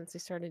since they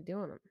started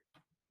doing them,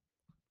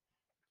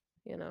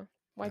 you know.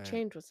 Why Right.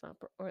 change what's not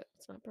or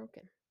it's not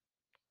broken?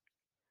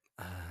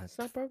 Uh, It's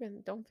not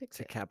broken. Don't fix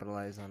to it.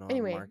 capitalize on our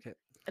Anyway, market.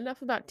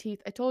 enough about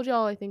teeth. I told you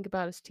all I think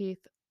about is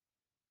teeth.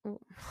 Oh,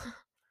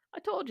 I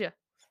told you.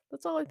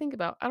 That's all I think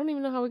about. I don't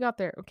even know how we got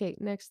there. Okay,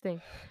 next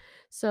thing.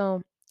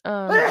 So,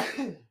 um,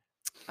 bless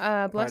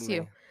Pardon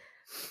you. me.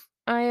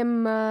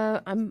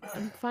 I'm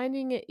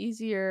finding it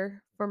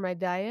easier for my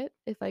diet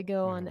if I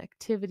go on Hmm.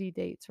 activity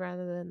dates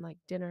rather than like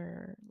dinner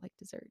or like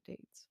dessert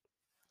dates,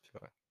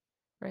 Sure.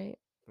 right?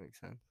 Makes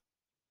sense.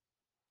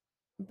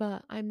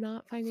 But I'm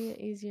not finding it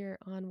easier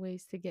on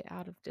ways to get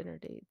out of dinner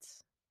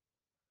dates.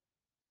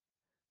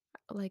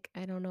 Like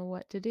I don't know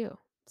what to do.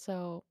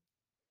 So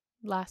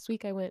last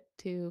week I went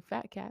to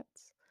Fat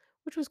Cats,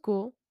 which was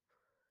cool,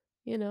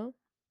 you know.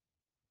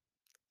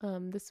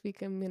 This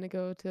week I'm gonna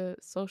go to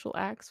Social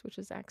Axe, which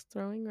is axe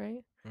throwing,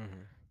 right?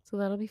 Hmm. So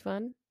that'll be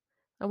fun.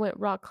 I went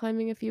rock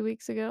climbing a few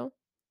weeks ago.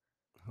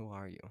 Who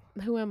are you?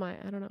 Who am I?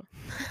 I don't know.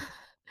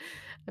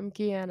 I'm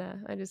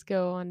Kiana. I just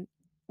go on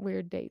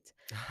weird dates.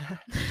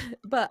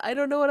 But I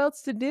don't know what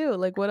else to do.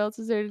 Like, what else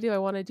is there to do? I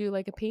want to do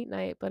like a paint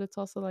night, but it's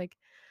also like,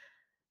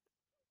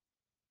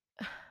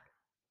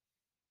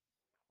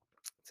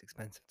 It's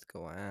expensive to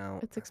go out.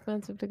 it's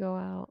expensive to go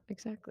out.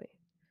 Exactly.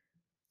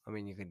 I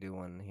mean, you could do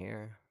one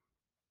here.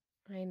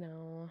 I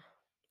know.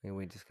 Maybe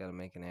we just gotta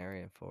make an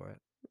area for it,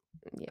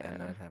 and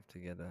Yeah. I'd have to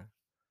get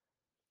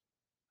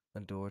a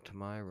door to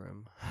my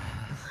room,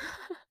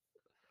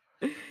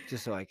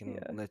 just so I can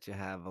Yeah. let you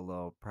have a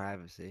little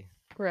privacy.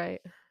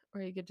 Right.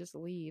 Or you could just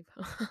leave.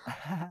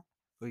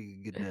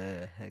 We could get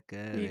the heck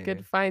out of You could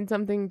here. find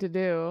something to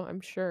do, I'm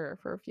sure,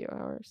 for a few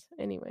hours.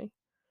 Anyway,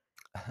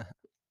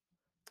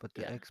 But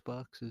the yeah.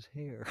 Xbox is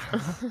here.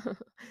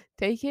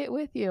 Take it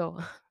with you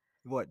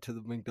What, to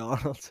the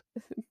McDonald's?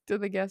 to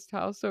the guest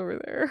house over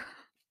there.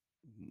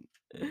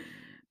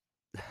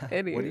 What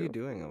are you Anywho.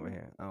 doing over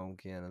here? Oh,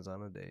 Kiana's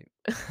on a date.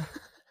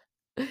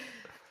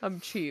 I'm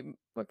cheap.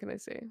 What can I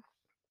say?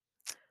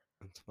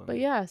 That's But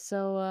funny. yeah,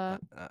 so A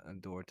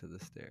door to the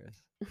stairs.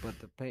 But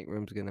the paint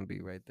room's gonna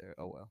be right there.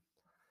 Oh well.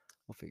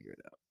 We'll figure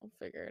it out. I'll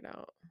figure it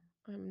out.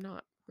 I'm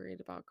not worried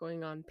about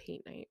going on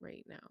paint night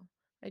right now.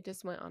 I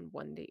just went on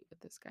one date with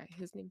this guy.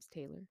 His name's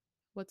Taylor.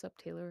 What's up,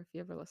 Taylor, if you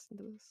ever listen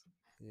to this?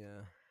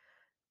 Yeah.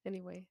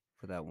 Anyway.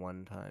 For that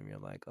one time you're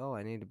like, oh,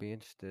 I need to be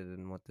interested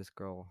in what this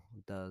girl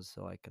does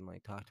so I can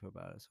like talk to her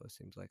about it. So it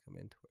seems like I'm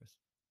into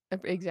her.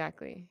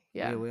 Exactly.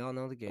 Yeah, Yeah. we all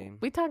know the game.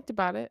 We talked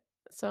about it,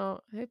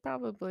 so he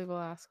probably will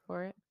ask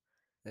for it.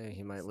 Hey,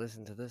 he might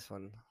listen to this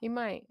one. He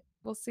might.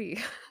 We'll see.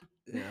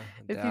 Yeah,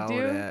 If you doubt do,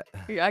 it.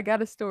 yeah, I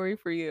got a story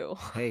for you.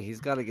 Hey,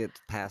 he's got to get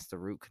past the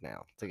root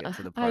canal to get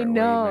to the I part where you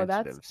know. mentioned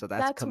That's him. So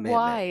that's that's commitment.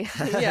 why.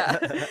 Yeah.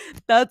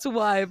 That's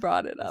why I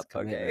brought it That's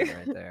up, okay? commitment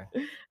right there.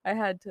 I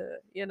had to,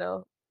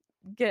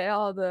 get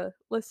all the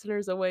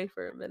listeners away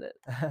for a minute.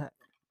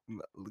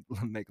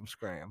 Make him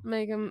scram.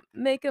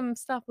 Make them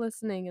stop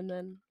listening and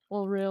then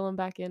we'll reel them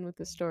back in with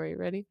the story.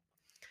 Ready?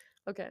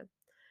 Okay.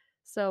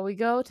 So we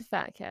go to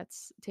Fat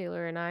Cats,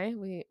 Taylor and I.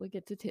 We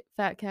get to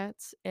Fat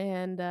Cats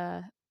and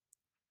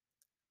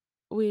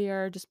we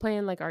are just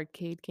playing like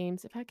arcade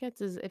games. Fat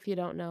Cats is, if you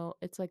don't know,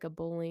 it's like a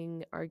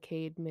bowling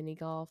arcade mini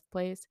golf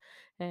place.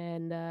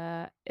 And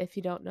if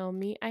you don't know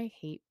me, I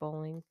hate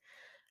bowling.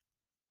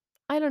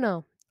 I don't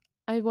know.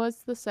 I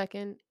was the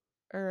second,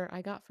 or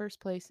I got first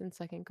place in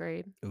second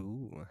grade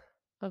Ooh,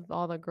 of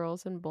all the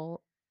girls in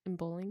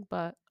bowling,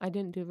 but I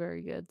didn't do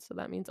very good. So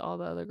that means all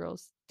the other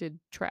girls did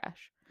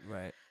trash.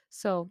 right.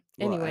 So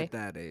Well, anyway, at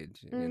that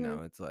age,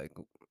 hmm it's like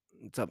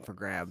it's up for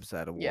grabs,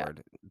 that yeah,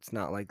 award. It's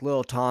not like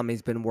little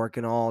Tommy's been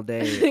working all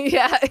day.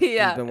 yeah, He's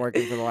yeah, been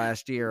working for the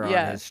last year on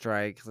yeah. his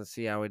strike. Let's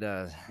see how he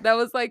does. That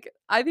was like,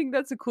 I think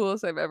that's the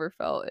coolest I've ever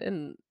felt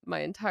in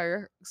my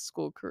entire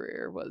school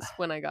career was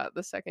when I got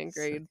the second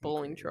grade Second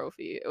bowling grade.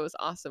 trophy. It was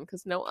awesome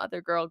because no other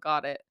girl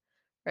got it,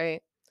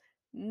 right?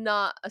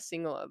 not a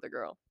single other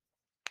girl.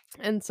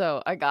 And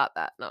so I got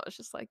that, and I was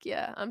just like,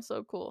 "Yeah, I'm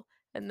so cool."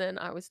 And then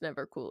I was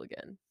never cool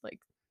again. Like,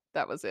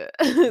 that was it.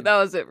 You That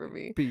was it for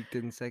me. peaked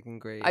in second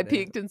I grade, eh?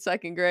 peaked in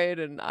 2nd grade,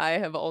 and I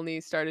have only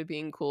started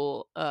being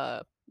cool,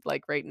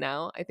 like, right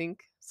now, I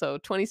think. So,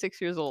 26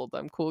 years old,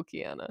 I'm cool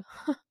Kiana.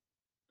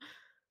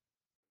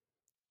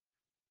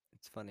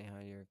 It's funny how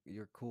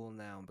you're cool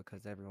now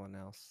because everyone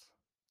else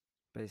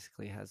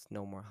basically has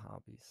no more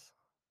hobbies.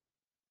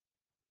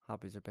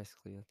 Hobbies are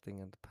basically a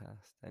thing of the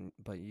past. And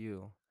but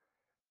you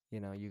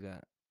know, you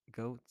got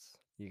goats,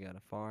 you got a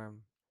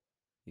farm,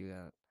 you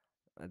got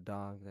a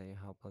dog that you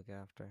help look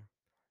after.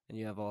 And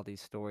you have all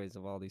these stories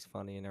of all these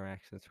funny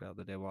interactions throughout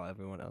the day while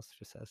everyone else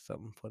just has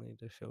something funny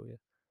to show you.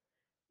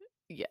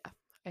 Yeah,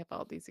 I have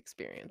all these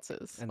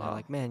experiences. And they're Oh,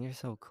 like, "Man, you're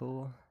so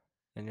cool."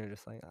 And you're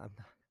just like, "I'm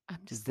not. I'm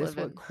Is just this what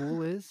living.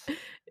 cool is?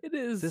 It Is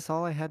is. this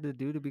all I had to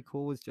do to be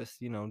cool was just,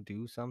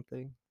 do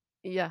something?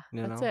 Yeah,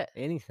 You that's know, it.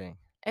 anything."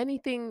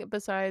 Anything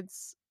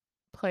besides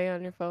play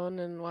on your phone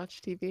and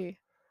watch TV.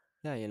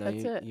 Yeah,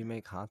 That's it. you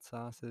make hot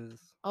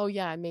sauces. Oh,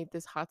 yeah, I made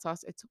this hot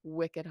sauce, it's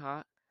wicked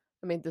hot.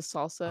 I made this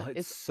salsa, Oh,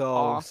 it's it's so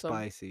awesome.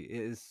 spicy.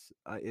 It is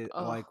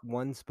Oh, like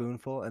one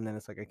spoonful and then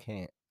it's like I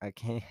I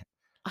can't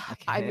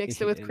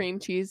mixed it eat with it. cream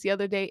cheese the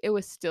other day, it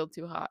was still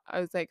too hot. I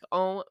was like,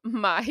 "Oh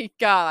my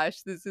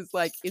gosh, this is,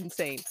 like,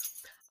 insane."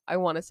 I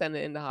wanna send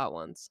it into Hot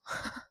Ones.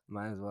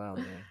 Might as well,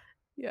 dude.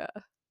 Yeah,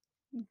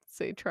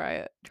 say, "Try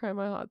it. Try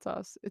my hot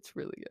sauce. It's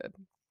really good."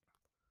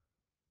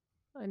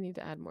 I need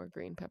to add more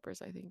green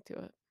peppers, I think, to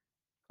it.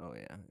 Oh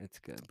yeah, it's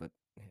good, but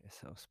it's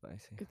so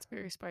spicy. It's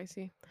very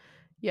spicy.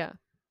 Yeah.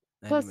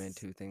 And you made Plus,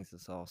 two things of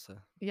salsa.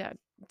 yeah,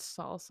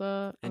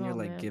 salsa. And you're Oh,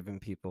 like man. giving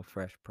people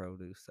fresh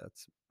produce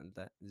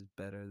that is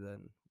better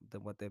than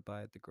what they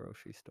buy at the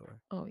grocery store.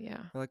 Oh,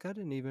 yeah. They're like, I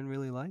didn't even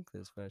really like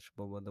this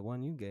vegetable, but the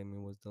one you gave me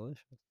was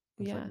delicious.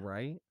 It's like, Yeah,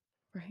 right?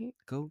 right?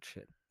 Goat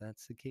shit.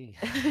 That's the key.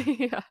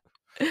 Yeah.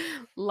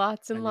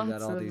 Lots and And you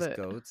got lots all of these it.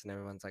 goats, and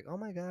everyone's like, "Oh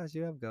my gosh,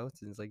 you have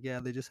goats!" And it's like, "Yeah,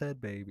 they just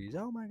had babies."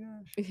 Oh my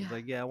gosh! It's Yeah.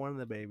 like, "Yeah, one of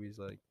the babies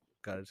like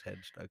got his head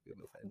stuck in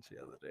the fence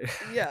the other day."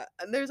 Yeah,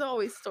 and there's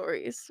always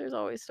stories. There's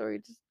always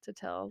stories to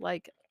tell.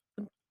 Like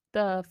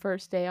the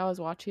first day I was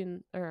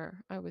watching or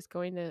I was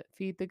going to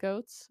feed the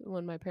goats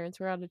when my parents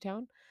were out of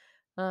town.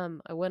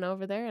 I went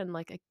over there and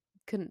like I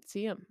couldn't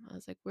see them. I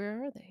was like,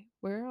 "Where are they?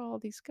 Where are all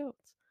these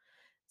goats?"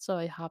 So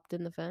I hopped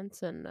in the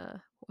fence and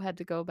had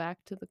to go back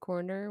to the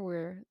corner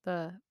where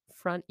the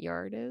front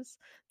yard is.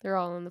 They're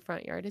all in the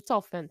front yard. It's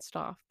all fenced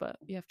off, but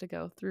you have to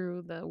go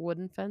through the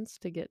wooden fence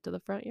to get to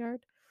the front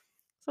yard.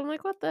 So I'm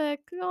like, what the heck?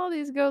 All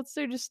these goats,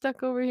 they're just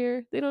stuck over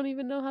here. They don't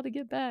even know how to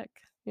get back,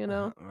 you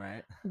know?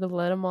 Right? To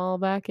let them all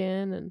back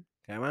in and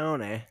Come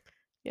on, eh?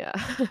 yeah,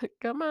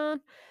 come on.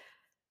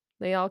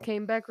 They all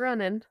came back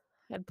running.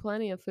 Had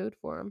plenty of food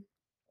for them.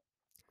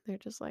 They're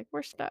just like,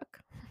 we're stuck.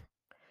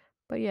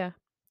 But yeah,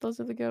 those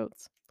are the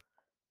goats.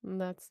 And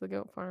that's the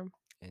goat farm.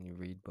 And you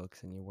read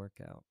books and you work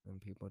out,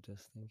 and people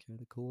just think you're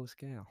the coolest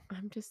gal.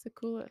 I'm just the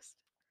coolest.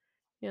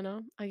 You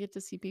know, I get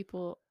to see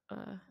people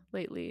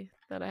lately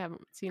that I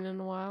haven't seen in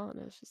a while, and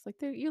it's just like,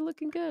 You're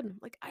looking good." I'm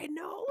like, I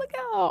know. Look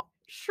how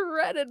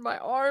shredded my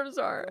arms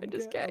are. I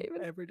just can't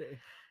even. Every day.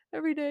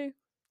 Every day,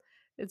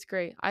 it's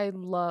great. I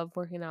love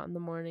working out in the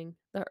morning.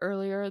 The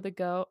earlier I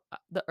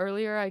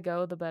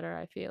go, the better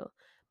I feel.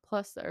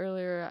 Plus, the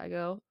earlier I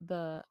go,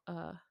 the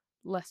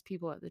less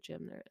people at the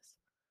gym there is.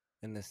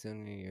 And the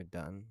sooner you're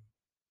done,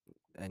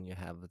 and you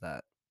have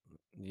that,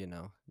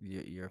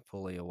 you're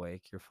fully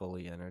awake, you're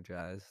fully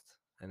energized,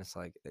 and it's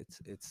like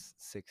it's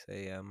 6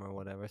 a.m. or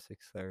whatever,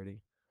 6:30.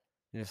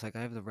 You're just like,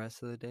 I have the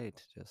rest of the day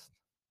to just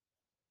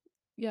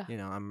Yeah,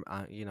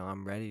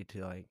 I'm ready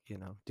to like,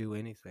 do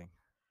anything,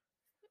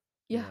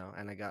 yeah.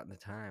 and I got the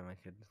time. I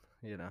could,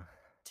 you know,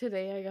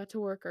 Today I got to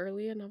work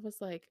early and I was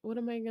like, what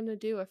am I going to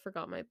do? I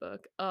forgot my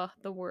book.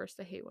 The worst.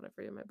 I hate when I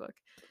forget my book.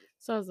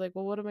 So I was like,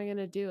 well, what am I going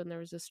to do? And there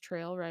was this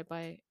trail right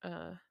by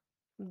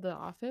the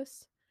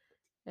office.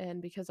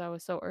 And because I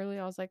was so early,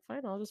 I was like,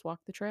 fine, I'll just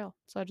walk the trail.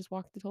 So I just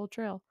walked the whole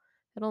trail.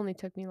 It only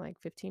took me like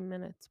 15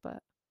 minutes,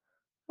 but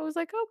I was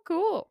like, oh,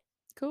 cool.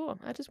 Cool.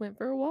 I just went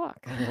for a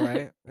walk.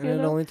 right? And You it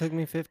know? only took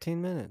me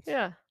 15 minutes.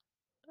 Yeah.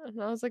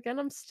 And I was like, and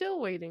I'm still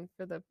waiting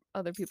for the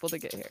other people to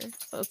get here.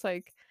 So it's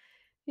like,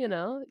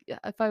 yeah,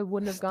 if I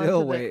wouldn't have gone to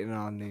Still the waiting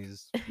on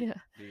these yeah.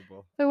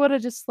 people. If I would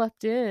have just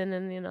slept in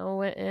and,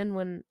 went in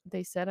when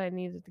they said I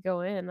needed to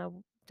go in,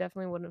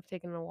 definitely wouldn't have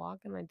taken a walk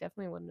and I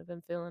definitely wouldn't have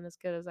been feeling as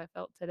good as I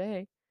felt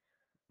today,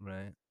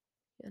 Right.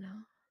 you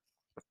know?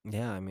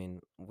 Yeah, I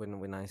mean,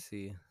 when I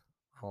see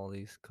all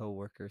these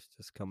coworkers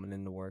just coming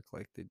into work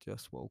like they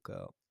just woke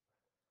up,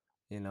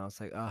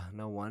 it's like, oh,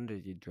 no wonder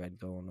you dread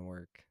going to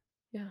work.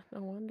 Yeah,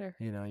 no wonder.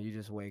 You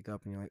just wake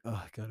up and you're like, oh,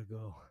 I gotta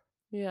go.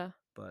 Yeah.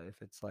 But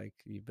if it's like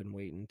you've been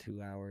waiting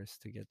 2 hours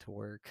to get to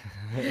work,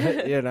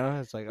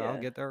 it's like, I'll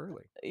Yeah. get there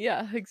early.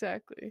 Yeah,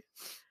 exactly.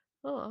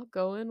 Oh, I'll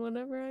go in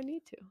whenever I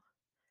need to.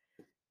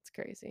 It's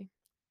crazy.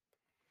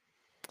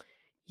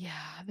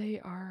 Yeah, they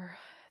are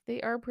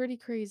pretty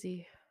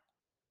crazy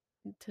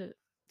to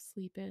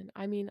sleep in.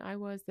 I mean, I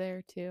was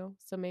there too,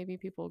 so maybe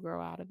people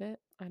grow out of it.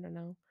 I don't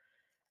know.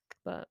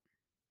 But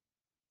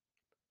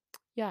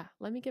yeah,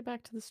 let me get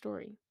back to the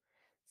story.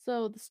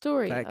 So the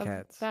story Fat of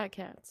cats. fat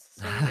cats.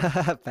 So we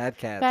were Fat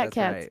cats. fat That's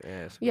cats. right.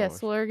 Yeah, Yes,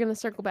 s'mores. well, we're gonna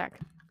circle back.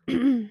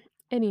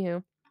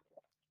 Anywho,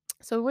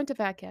 so we went to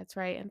Fat Cats,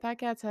 right? And Fat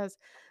Cats has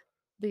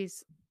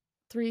these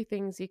three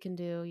things you can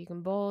do. You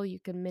can bowl, you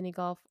can mini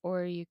golf,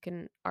 or you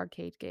can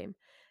arcade game.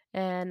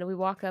 And we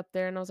walk up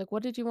there and I was like,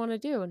 "What did you want to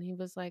do?" And he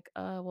was like,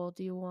 well,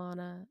 did you want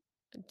to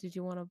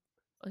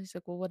he's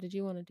like, "Well, what did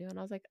you want to do?" And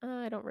I was like,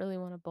 I don't really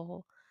want to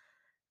bowl."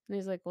 And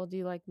he's like, "Well, do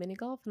you like mini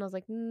golf?" And I was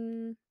like,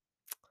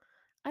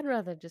 I'd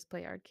rather just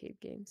play arcade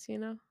games, you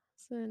know?"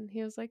 So then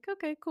he was like,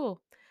 "Okay,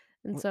 cool."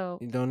 And What? so,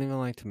 You don't even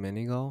like to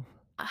mini golf?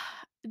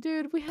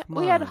 dude, Come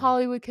we had on.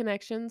 Hollywood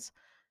Connections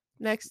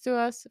next to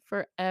us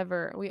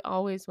forever. We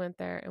always went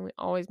there and we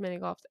always mini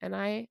golfed, and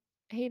I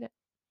hate it.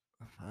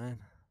 Fine.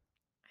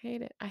 I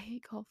hate it. I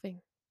hate golfing.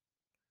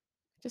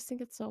 I just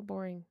think it's so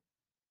boring.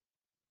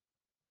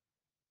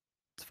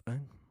 It's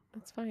fine.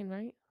 That's fine,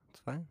 right? It's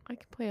fine. I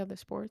can play other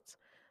sports.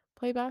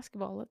 Play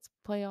basketball. Let's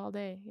play all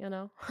day, you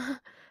know?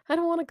 I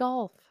don't want to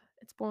golf.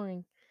 It's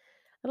boring.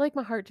 I'd like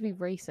my heart to be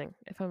racing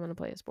if I'm going to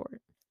play a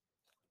sport.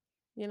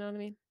 You know what I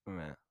mean?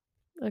 Yeah.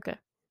 Okay,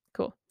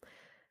 cool.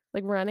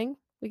 Like running,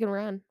 we can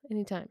run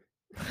anytime.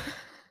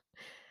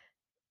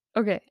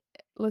 Okay,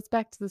 let's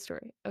back to the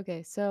story.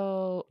 Okay,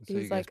 so So you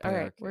he's guys like, "All play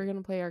right, we're arcade.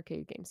 gonna play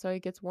arcade games." So he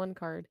gets one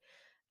card,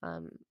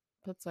 um,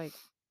 puts like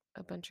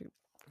a bunch of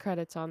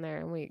credits on there,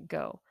 and we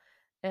go.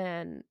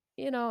 And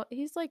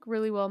he's like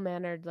really well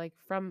mannered, like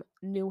from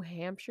New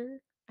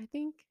Hampshire, I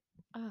think.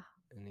 Ah,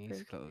 An East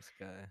frick. Coast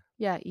guy.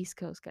 Yeah, East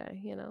Coast guy.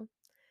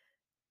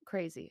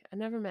 Crazy. I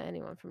never met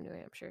anyone from New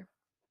Hampshire.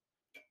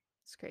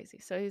 It's crazy.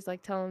 So he's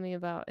like telling me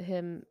about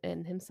him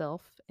and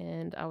himself,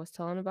 and I was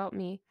telling about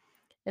me.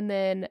 And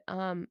then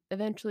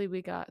eventually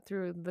we got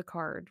through the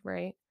card,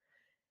 right?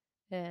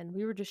 And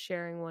we were just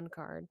sharing one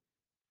card.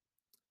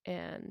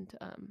 And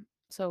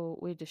so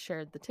we just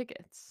shared the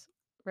tickets,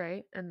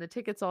 right? And the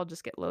tickets all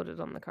just get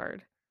loaded on the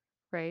card,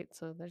 right?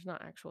 So there's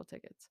not actual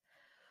tickets.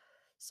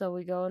 So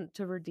we go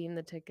to redeem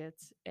the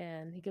tickets,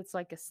 and he gets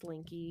like a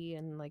slinky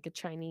and like a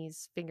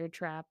Chinese finger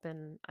trap,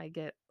 and I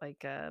get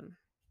like I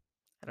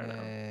don't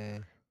know. Yay.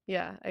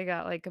 Yeah, I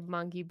got like a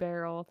monkey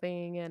barrel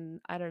thing,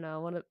 and I don't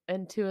know,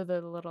 and two of the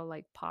little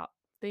like pop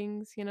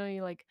things, you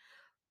like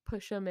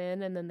push them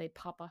in and then they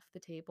pop off the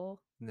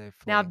table. They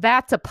Now fling.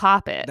 that's a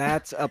pop it.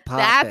 That's a pop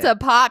That's it. a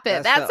pop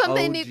it. That's That's the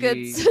something you could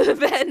OG.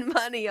 spend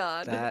money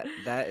on.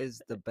 That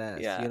is the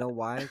best. Yeah. You know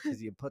why?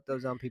 Because you put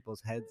those on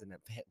people's heads and it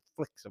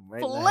flicks them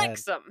right in the head.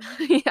 Flicks them.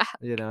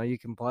 Yeah. You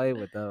can play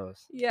with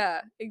those.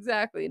 Yeah,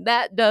 exactly.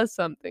 That does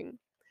something.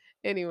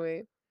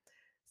 Anyway,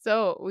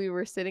 so we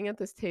were sitting at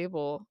this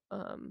table,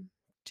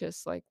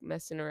 just like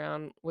messing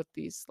around with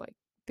these like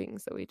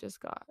things that we just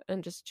got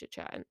and just chit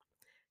chatting.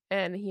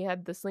 And he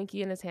had the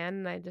slinky in his hand,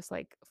 and I just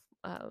like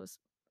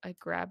I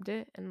grabbed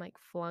it and like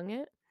flung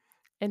it,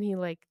 and he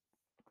like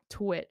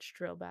twitched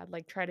real bad,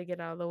 like try to get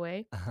out of the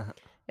way.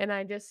 And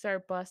I just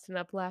start busting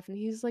up laughing.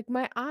 He's like,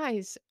 "My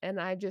eyes."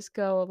 And I just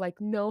go like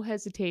no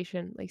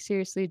hesitation, like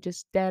seriously,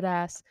 just dead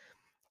ass.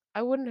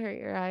 "I wouldn't hurt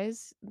your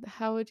eyes.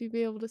 How would you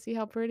be able to see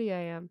how pretty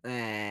I am?"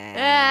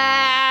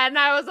 And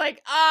I was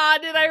like, "Ah,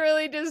 did I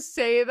really just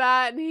say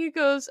that?" And he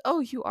goes, "Oh,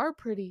 you are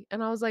pretty."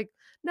 And I was like,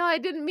 "No, I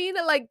didn't mean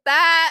it like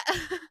that."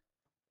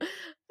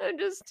 I'm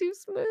just too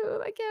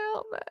smooth. I can't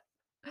help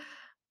it.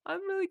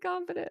 I'm really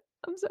confident.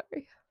 I'm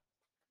sorry.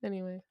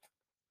 Anyway,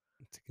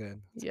 It's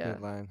good. It's a yeah,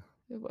 good line.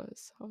 it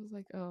was. I was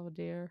like, "Oh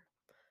dear,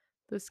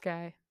 this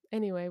guy."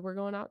 Anyway, we're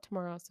going out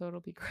tomorrow, so it'll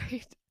be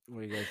great. What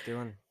are you guys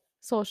doing?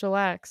 Social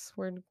acts.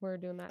 We're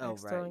doing that Oh,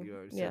 next right. door. You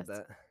already said Yes.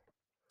 that.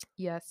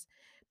 Yes.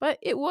 But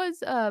it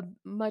was a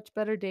much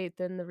better date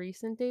than the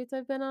recent dates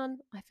I've been on.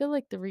 I feel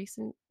like the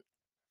recent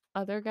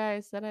other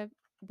guys that I've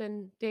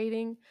been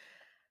dating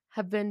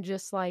have been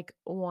just like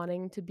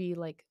wanting to be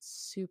like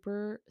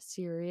super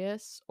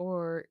serious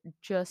or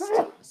just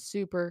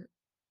super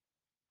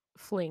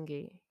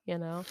flingy.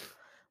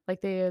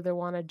 Like they either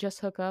want to just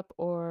hook up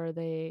or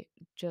they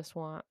just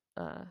want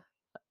a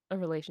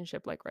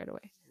relationship like right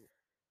away.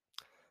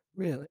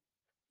 Really?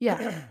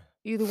 Yeah,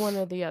 either one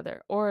or the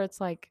other. Or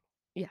it's like,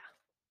 yeah,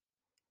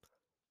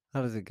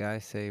 How does a guy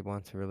say he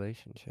wants a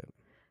relationship?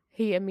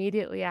 he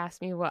immediately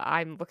asked me what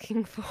I'm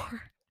looking for.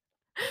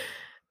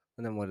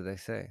 And then what do they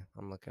say?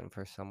 I'm looking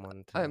for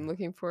someone I'm to.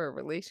 looking for a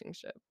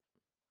relationship,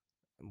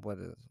 What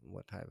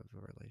type of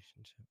a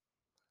relationship?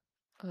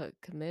 a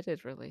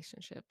committed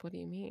relationship. What do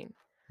you mean?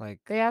 Like,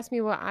 They asked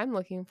me what I'm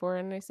looking for,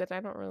 and I said, I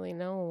don't really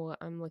know what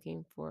I'm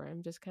looking for.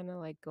 I'm just kind of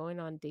like going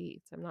on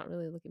dates. I'm not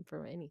really looking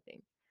for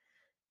anything.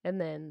 And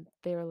then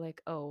they were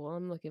like, oh, well,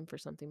 I'm looking for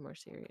something more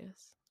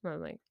serious. And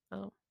I'm like,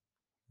 oh,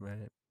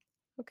 right?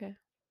 okay.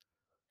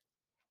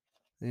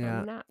 Yeah,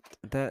 I'm not.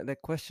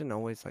 that question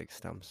always like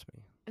stumps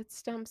me It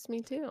stumps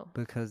me too.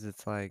 because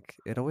it's like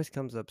it always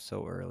comes up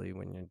so early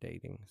when you're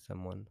dating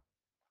someone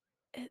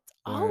It's where it's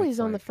always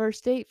on the like,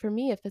 first date for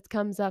me if it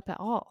comes up at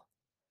all.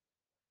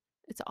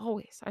 It's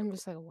always. I'm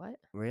just like, "What?"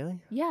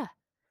 Really? Yeah.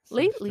 So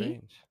Lately,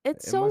 strange.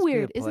 it's It so must be a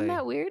weird. Isn't play.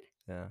 that weird?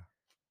 Yeah.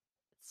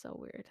 It's so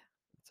weird.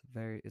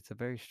 It's a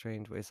very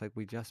strange way. It's like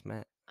we just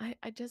met.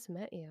 I just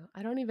met you.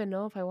 I don't even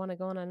know if I wanna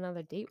go on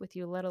another date with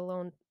you, let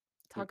alone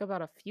Mm, talk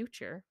about a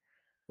future.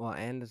 Well,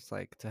 and it's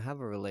like to have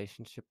a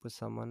relationship with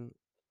someone,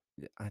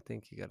 I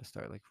think you got to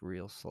start like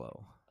real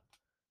slow.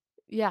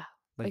 Yeah,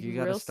 Like like, you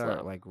got to real start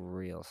slow. like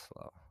real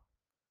slow.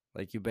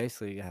 Like you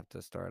basically have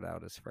to start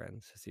out as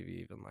friends to see if you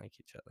even like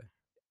each other.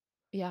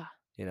 Yeah.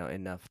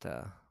 Enough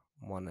to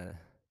wanna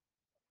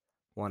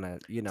wanna,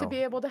 To be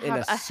able to in have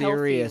a a healthy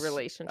serious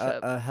relationship.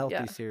 a healthy,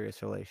 Yeah.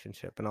 serious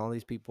relationship. And all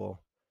these people,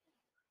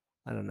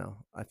 I don't know.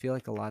 I feel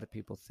like a lot of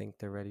people think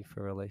they're ready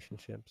for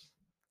relationships,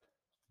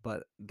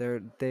 but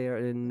they are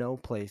in no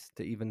place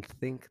to even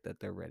think that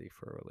they're ready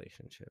for a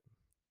relationship.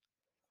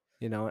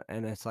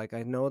 And it's like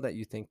I know that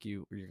you think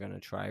you're gonna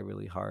try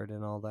really hard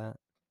and all that,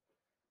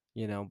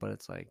 but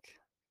it's like,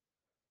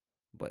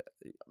 but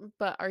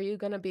But are you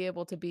gonna be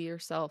able to be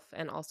yourself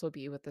and also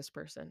be with this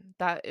person?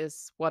 That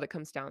is what it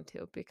comes down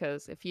to,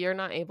 because if you're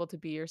not able to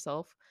be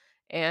yourself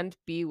and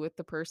be with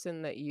the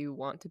person that you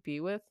want to be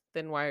with,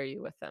 then why are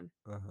you with them,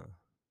 uh-huh.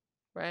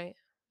 right?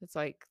 It's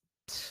like,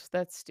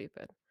 that's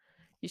stupid.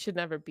 You should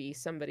never be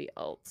somebody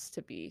else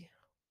to be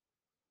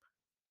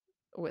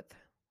with.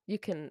 You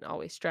can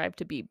always strive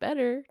to be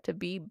better, to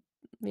be,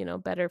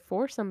 better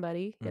for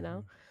somebody, Hmm.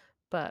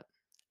 but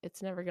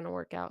it's never gonna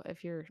work out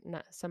if you're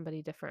not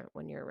somebody different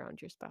when you're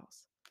around your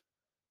spouse.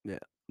 Yeah,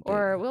 they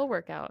Or it will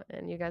work out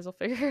and you guys will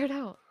figure it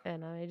out,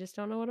 and I just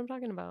don't know what I'm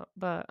talking about,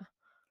 but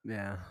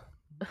yeah,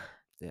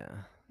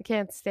 yeah. I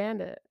can't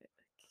stand it.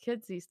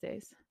 Kids these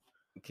days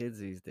Kids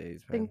these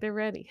days, think man. they're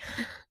ready.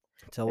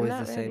 It's They're always the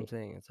not same ready.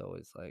 thing. It's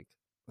always like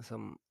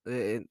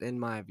in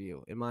my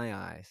view, in my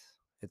eyes,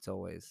 it's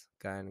always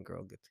guy and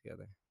girl get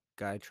together.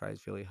 Guy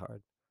tries really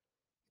hard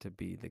to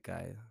be the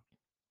guy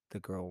the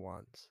girl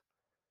wants.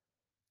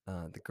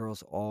 The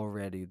girl's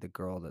already the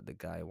girl that the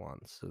guy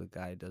wants, so the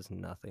guy does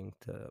nothing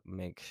to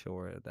make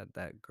sure that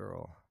that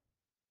girl,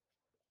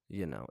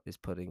 is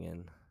putting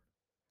in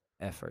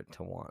effort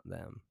to want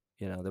them.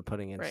 They're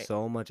putting in Right.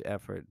 so much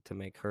effort to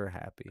make her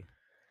happy,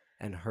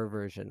 and her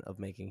version of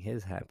making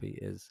his happy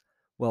is,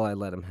 well, I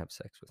let him have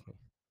sex with me.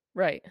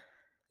 Right.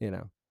 you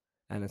know?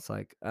 And it's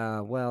like,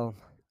 well,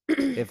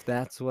 if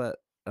that's what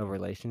a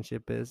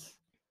relationship is,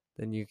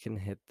 then you can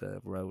hit the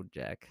road,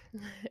 Jack.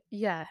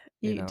 Yeah,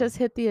 You you know? just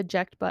hit the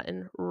eject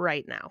button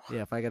right now.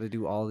 Yeah, if I got to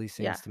do all these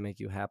Yeah, things to make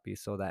you happy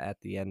so that at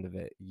the end of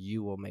it,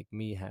 you will make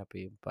me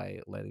happy by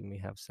letting me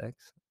have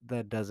sex,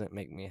 that doesn't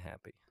make me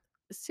happy.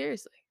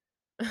 seriously.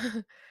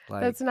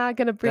 Like, That's not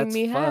gonna bring that's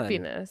me fun.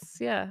 happiness.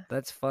 Yeah.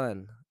 That's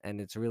fun.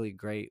 And it's really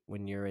great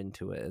when you're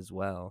into it as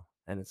well.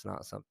 And it's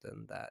not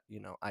something that,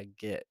 I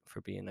get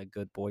for being a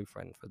good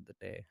boyfriend for the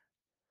day.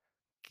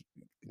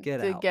 Get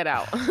To out. get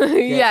out.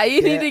 get Yeah,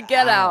 you need get to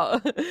get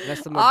out. out.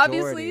 That's the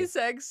Obviously, majority.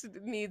 sex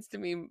needs to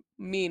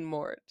mean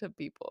more to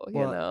people, you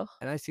Well, know?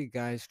 and I see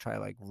guys try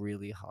like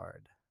really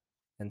hard.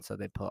 And so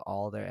they put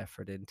all their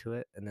effort into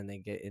it and then they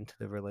get into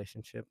the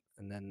relationship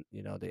and then,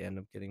 they end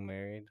up getting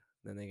married.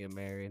 Then they get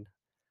married.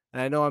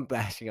 And I know I'm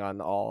bashing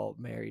on all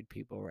married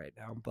people right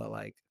now, but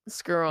like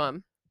Screw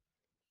 'em.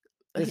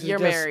 this is You're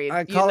just married,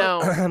 I you call it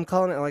know, I'm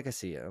calling it like I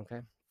see it, okay?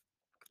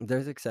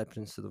 There's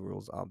exceptions to the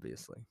rules,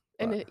 obviously,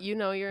 and but you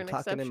know you're I'm an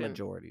talking in exception.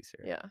 majorities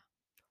here. Yeah.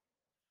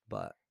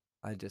 But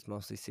I just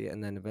mostly see it,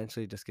 and then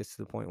eventually it just gets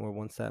to the point where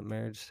once that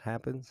marriage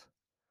happens,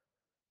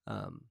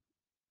 um,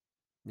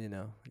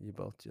 you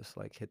both just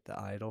like hit the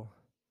idol,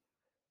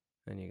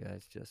 and you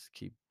guys just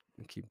keep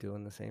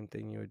doing the same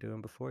thing you were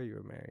doing before you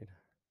were married.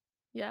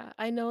 Yeah,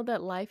 I know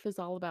that life is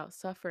all about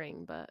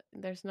suffering, but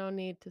there's no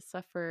need to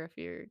suffer if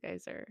you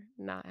guys are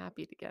not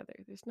happy together.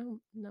 There's no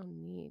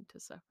need to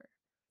suffer.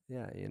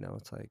 Yeah,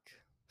 it's like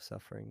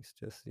suffering's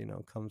just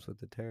comes with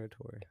the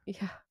territory.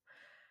 Yeah.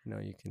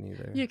 You can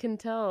either You can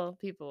tell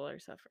people are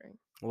suffering.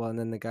 well, and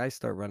then the guys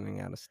start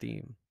running out of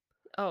steam,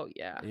 Oh,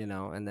 yeah.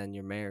 and then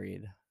you're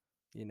married,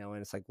 and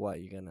it's like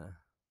what you gonna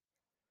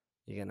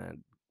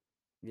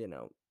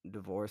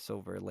divorce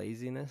over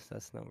laziness?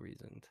 That's no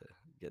reason to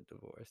get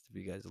divorced if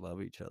you guys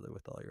love each other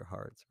with all your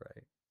hearts,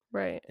 right?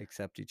 Right.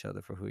 Accept each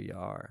other for who you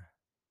are.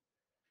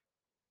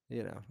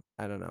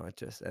 I don't know. It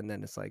just, and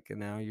then it's like, and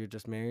now you're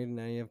just married and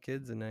now you have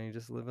kids and now you're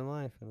just living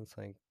life. And it's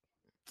like,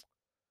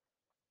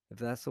 if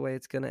that's the way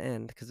it's going to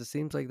end, because it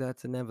seems like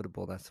that's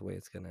inevitable, that's the way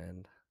it's going to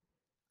end.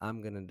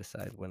 I'm going to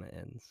decide when it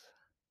ends.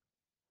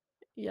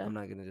 Yeah. I'm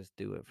not going to just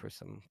do it for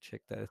some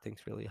chick that I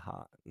think's really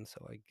hot. And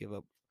so I give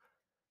up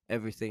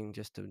everything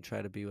just to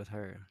try to be with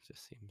her. It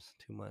just seems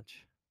too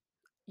much.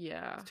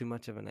 Yeah. It's too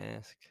much of an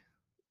ask.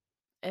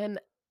 And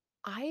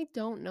I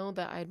don't know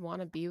that I'd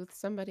want to be with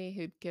somebody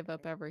who'd give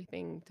up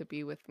everything to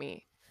be with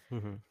me.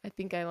 Hmm. I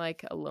think I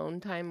like alone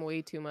time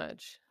way too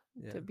much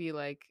Yeah. to be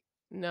like,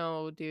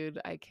 no,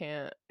 dude, I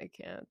can't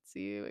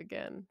see you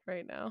again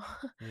right now.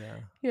 Yeah.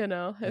 You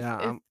know, if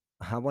Yeah.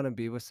 if I want to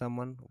be with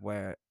someone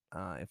where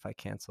if I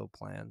cancel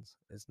plans,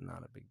 it's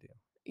not a big deal.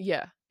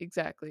 yeah,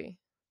 exactly.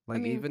 I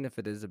Like mean, even if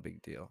it is a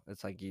big deal,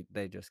 it's like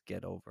they just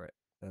get over it.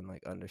 and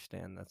like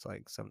understand that's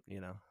like some,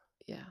 Yeah.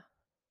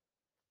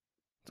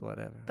 it's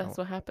whatever. That's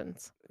what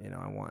happens.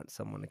 I want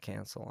someone to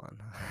cancel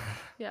on.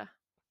 Yeah.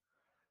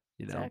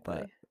 But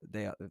Exactly.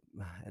 they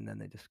and then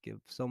they just give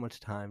so much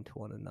time to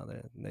one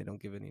another and they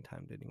don't give any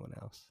time to anyone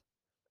else.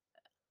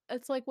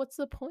 It's like, what's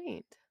the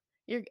point?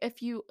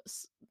 If you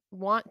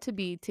want to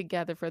be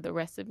together for the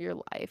rest of your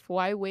life,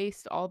 why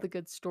waste all the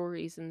good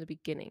stories in the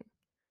beginning?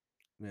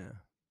 Yeah.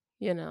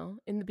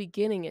 In the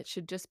beginning, it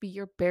should just be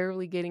you're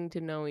barely getting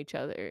to know each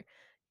other.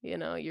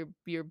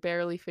 You're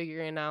barely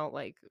figuring out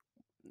like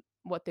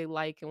what they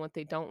like and what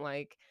they don't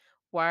like.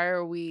 Why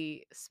are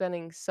we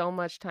spending so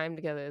much time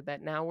together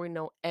that now we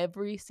know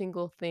every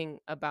single thing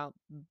about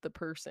the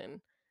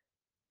person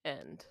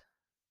and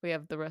we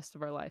have the rest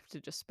of our life to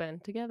just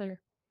spend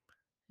together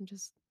and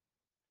just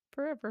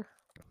forever?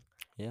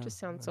 Yeah. Just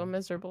sounds so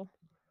miserable.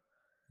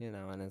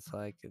 And it's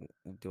like,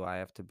 do I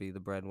have to be the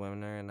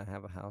breadwinner and I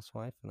have a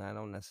housewife? And I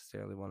don't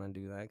necessarily want to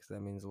do that because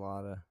that means a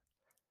lot of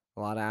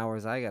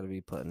hours I got to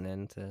be putting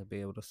in to be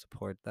able to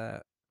support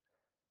that.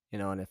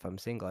 And if I'm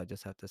single, I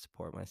just have to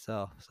support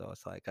myself. So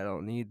it's like I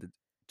don't need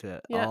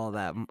to Yeah. all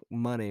that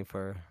money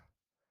for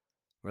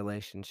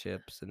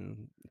relationships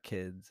and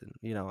kids,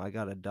 and I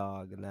got a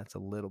dog, and that's a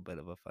little bit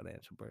of a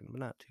financial burden, but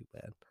not too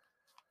bad.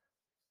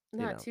 You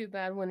Not know, too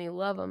bad when you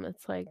love them.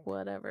 It's like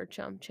whatever,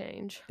 chump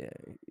change. yeah,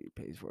 he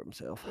pays for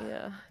himself.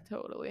 Yeah,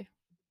 totally.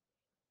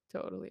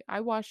 Totally. I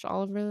watched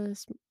Oliver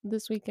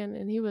this weekend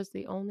and he was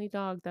the only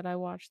dog that I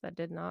watched that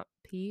did not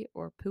pee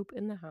or poop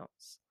in the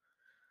house.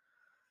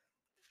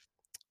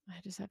 I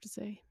just have to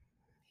say,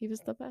 he was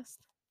the best.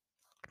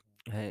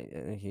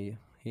 Hey,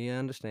 he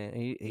understands.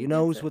 He He gets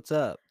knows it. what's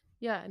up,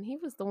 Yeah, and he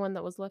was the one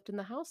that was left in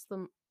the house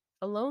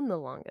alone the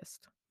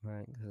longest.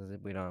 right? Because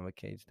we don't have a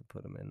cage to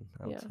put him in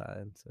Yeah.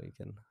 outside, so he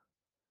can,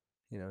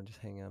 just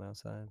hang out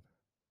outside.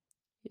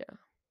 Yeah.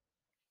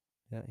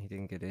 Yeah, he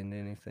didn't get into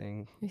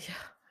anything. Yeah.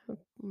 He's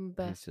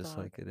Best just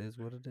dog. like, it is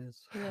what it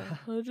is. Yeah.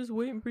 I was just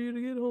waiting for you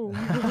to get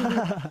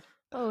home.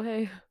 Oh,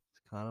 hey.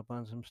 Caught up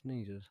on some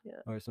sneezes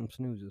Yeah. or some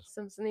snoozes.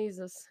 Some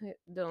sneezes.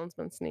 Dylan's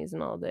been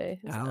sneezing all day.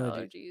 His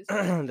Allergy.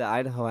 allergies. The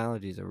Idaho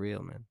allergies are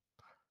real, man.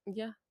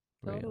 Yeah,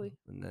 Real. totally.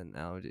 And then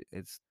allergy,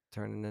 it's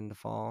turning into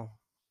fall.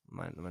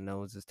 My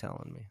nose is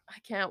telling me. I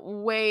can't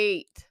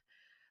wait.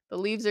 The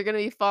leaves are gonna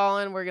be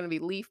falling. We're gonna be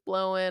leaf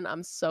blowing.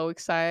 I'm so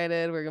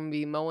excited. We're gonna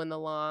be mowing the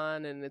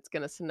lawn and it's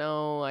gonna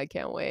snow. I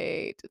can't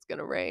wait. It's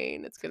gonna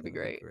rain. It's It's gonna be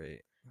gonna be great.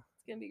 great.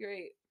 It's gonna be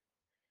great.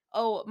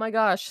 Oh my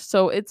gosh.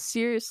 So it's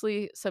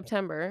seriously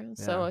September. Yeah.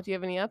 So do you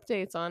have any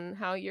updates on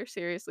how your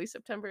seriously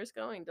September is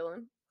going,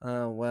 Dylan?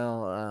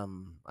 Well,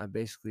 I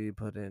basically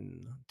put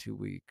in 2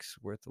 weeks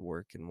worth of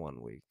work in 1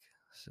 week.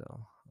 So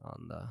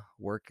on the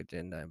work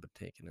agenda, I've been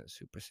taking it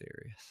super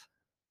serious.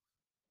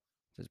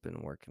 Just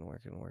been working,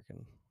 working,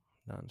 working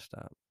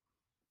nonstop,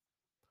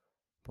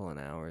 pulling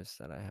hours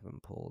that I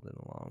haven't pulled in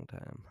a long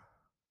time.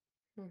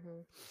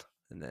 Mm-hmm.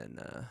 And then,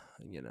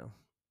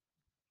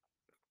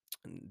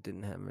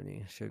 didn't have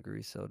any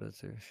sugary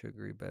sodas or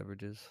sugary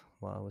beverages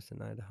while I was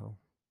in Idaho.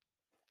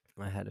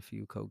 I had a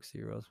few Coke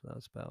Zeros, but that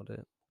was about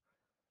it.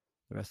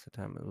 The rest of the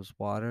time it was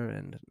water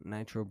and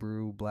Nitro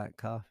Brew black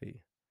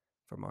coffee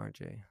from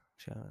RJ.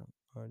 Shout out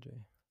RJ.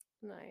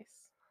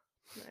 Nice.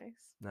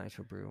 Nice.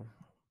 Nitro Brew.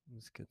 It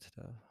was good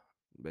stuff.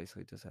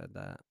 Basically just had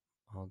that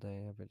all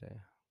day, every day.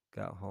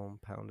 Got home,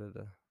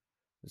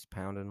 just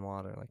pounding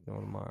water like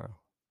no tomorrow.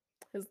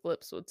 His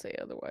lips would say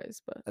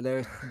otherwise, but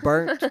They're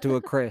burnt to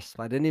a crisp.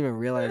 I didn't even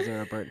realize they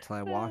were burnt until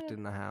I walked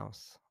in the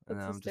house. And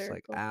That's I'm just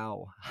like, hysterical.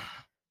 ow.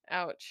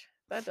 Ouch.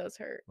 That does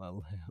hurt. My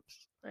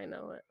lips. I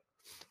know it.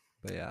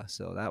 But yeah,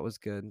 so that was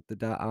good.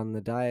 On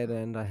the diet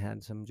end, I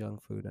had some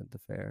junk food at the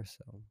fair,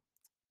 so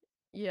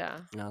Yeah.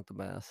 not the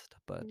best,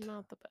 but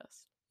Not the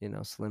best.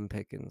 slim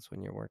pickings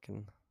when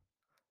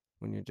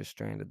you're just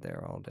stranded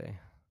there all day.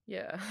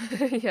 Yeah.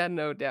 Yeah,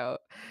 no doubt.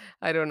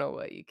 I don't know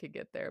what you could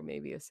get there.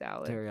 Maybe a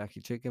salad.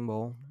 Teriyaki chicken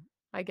bowl.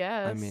 I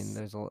I mean, guess.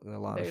 there's a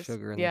lot of There's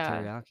sugar in the yeah,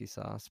 teriyaki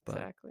sauce, but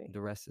exactly. the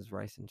rest is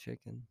rice and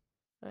chicken.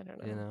 I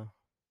don't You know. know,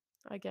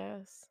 I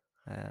guess.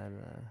 I had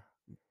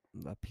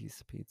a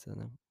piece of pizza.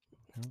 No,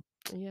 nope,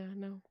 Yeah,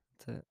 no.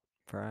 that's it.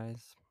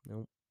 Fries.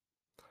 Nope,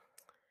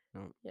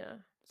 nope. Yeah.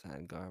 Just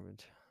had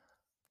garbage.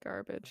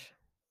 Garbage.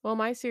 Well,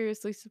 my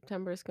seriously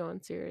September is going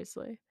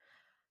seriously.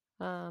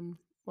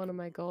 One of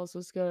my goals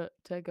was to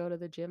go to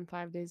the gym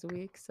 5 days a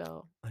week,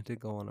 so I did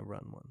go on a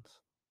run once.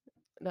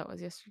 that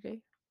was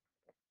yesterday.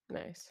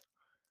 Nice.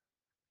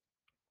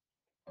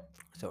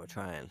 So we're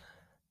trying.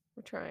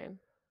 We're trying.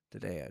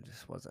 Today I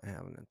just wasn't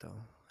having it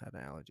though. Had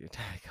an allergy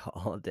attack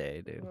all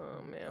day, dude.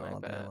 Oh man, I All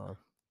day bet. long.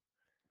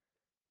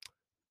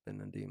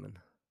 Been a demon.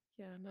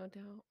 Yeah, no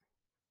doubt.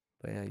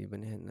 But yeah, you've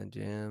been hitting the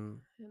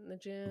gym, In the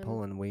gym.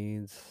 pulling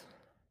weeds,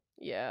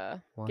 Yeah,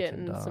 watching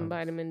getting some dogs.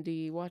 vitamin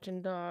D,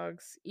 watching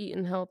dogs,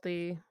 eating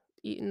healthy,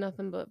 eating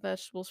nothing but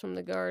vegetables from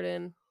the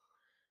garden.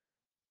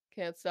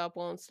 Can't stop,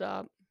 won't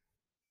stop.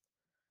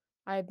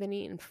 I've been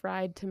eating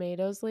fried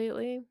tomatoes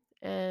lately,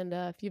 and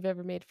if you've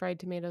ever made fried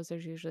tomatoes,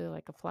 there's usually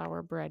like a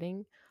flour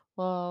breading.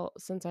 Well,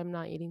 since I'm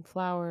not eating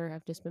flour,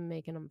 I've just been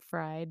making them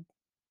fried.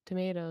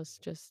 tomatoes,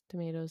 just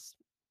tomatoes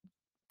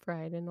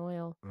fried in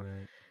oil.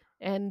 Right.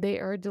 And they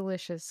are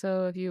delicious.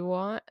 So if you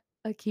want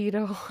a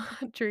keto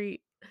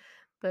treat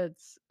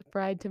that's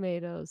fried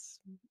tomatoes,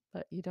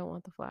 but you don't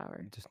want the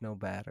flour, Just no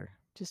batter.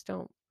 just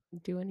don't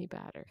do any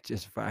batter.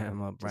 Just fry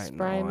them up right Just in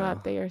the fry them up.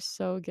 oil. They are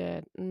so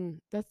good.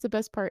 That's the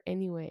best part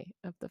anyway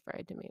of the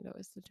fried tomato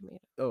is the tomato.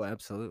 Oh,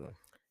 absolutely.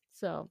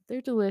 So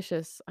they're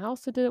delicious. I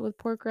also did it with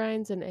pork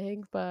rinds and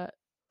egg, but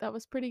that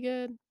was pretty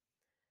good.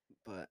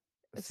 But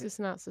It's just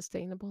not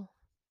sustainable.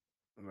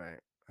 right.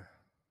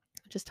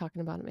 Just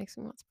talking about it makes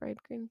me want fried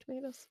green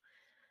tomatoes.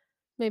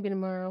 Maybe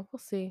tomorrow. We'll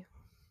see.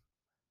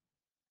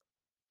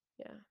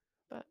 Yeah.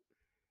 But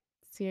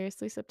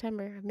seriously,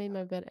 September. I've made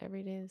my bed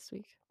every day this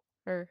week.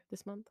 Or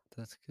this month.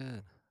 That's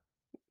good.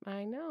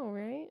 I know,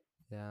 right?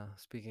 Yeah.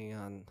 Speaking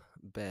on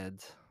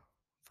beds,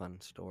 fun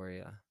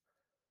story.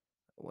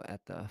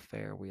 At the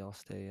fair, we all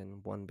stay in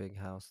one big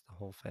house, the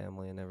whole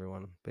family and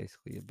everyone.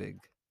 Basically, a big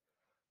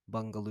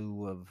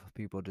bungalow of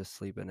people just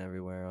sleeping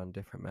everywhere on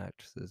different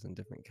mattresses and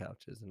different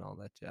couches and all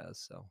that jazz.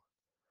 So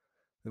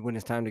when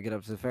it's time to get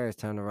up to the fair, it's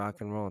time to rock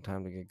and roll,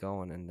 time to get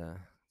going. And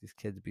these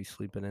kids be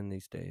sleeping in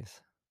these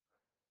days.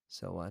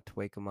 So to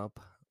wake them up,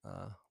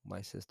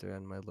 my sister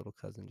and my little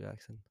cousin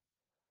Jackson,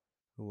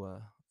 who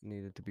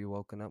needed to be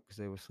woken up because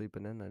they were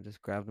sleeping in, I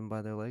just grabbed them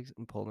by their legs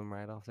and pulled them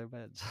right off their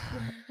beds.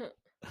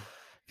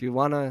 If you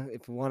want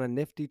a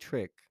nifty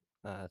trick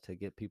to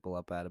get people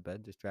up out of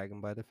bed, just drag them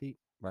by their feet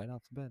right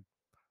off the bed.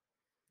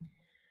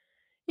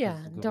 Yeah,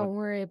 don't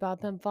worry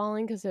about them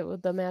falling because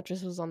the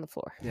mattress was on the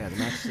floor. Yeah, the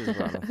mattresses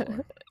were on the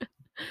floor.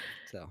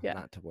 So yeah,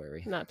 not to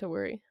worry. Not to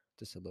worry.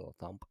 Just a little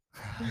thump.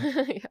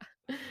 yeah,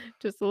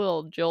 just a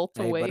little jolt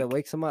Hey, awake. but it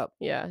wakes them up.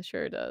 Yeah,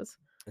 sure does.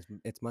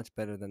 It's much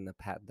better than to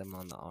pat them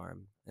on the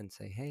arm and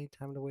say, "Hey,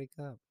 time to wake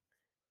up."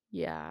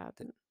 Yeah,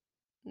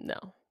 no.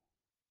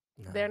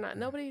 They're not.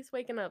 Nobody's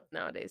waking up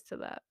nowadays to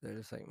that. They're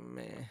just like,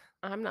 meh.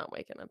 I'm not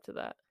waking up to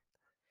that.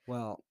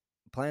 Well,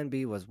 plan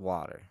B was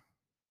water.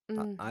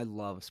 I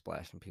love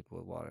splashing people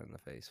with water in the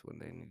face when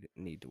they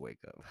need to wake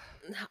up.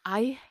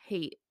 I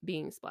hate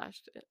being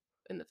splashed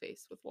in the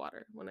face with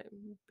water when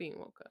I'm being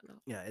woken up.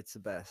 Yeah, it's the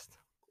best.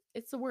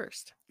 It's the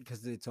worst.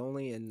 Because it's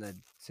only in the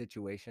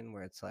situation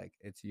where it's like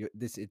it's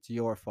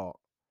your fault.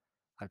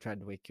 I've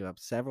tried to wake you up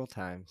several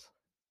times.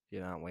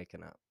 You're not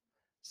waking up.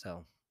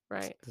 So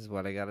right. This is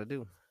what I gotta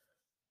do.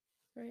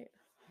 Right.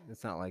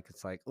 It's not like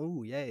it's like,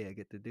 oh yay, I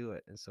get to do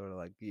it. It's sort of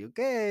like,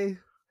 okay.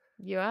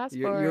 You asked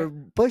You're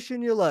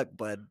pushing your luck,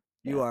 bud.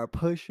 You are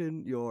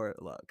pushing your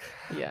luck.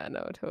 Yeah,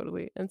 no,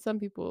 totally. And some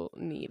people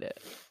need it,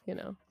 you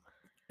know.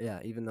 Yeah,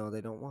 even though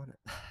they don't want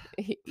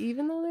it.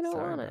 Even though they don't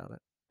Sorry want about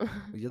it.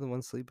 You're the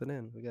one sleeping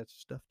in. We got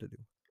stuff to do.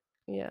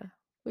 Yeah.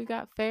 We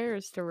got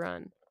fairs to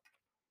run.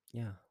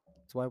 Yeah.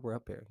 That's why we're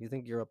up here. You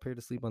think you're up here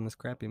to sleep on this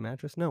crappy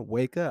mattress? No,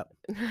 wake up.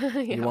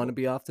 You want to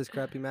be off this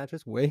crappy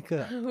mattress? Wake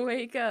up.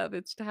 Wake up.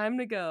 It's time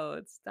to go.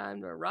 It's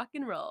time to rock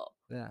and roll.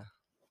 Yeah.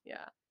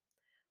 Yeah.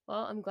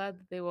 Well, I'm glad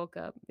that they woke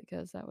up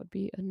because that would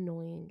be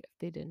annoying if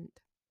they didn't.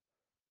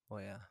 Oh,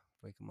 yeah.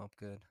 Wake them up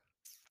good.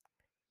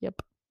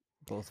 Yep.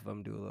 Both of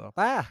them do a little,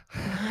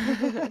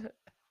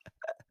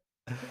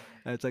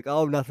 And it's like,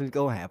 oh, nothing's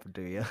going to happen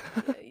to you.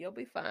 Yeah, you'll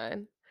be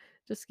fine.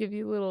 Just give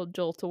you a little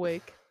jolt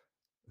awake.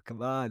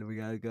 Come on, we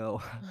got to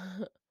go.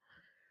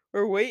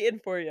 We're waiting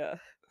for you.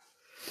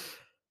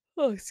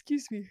 Oh,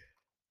 excuse me.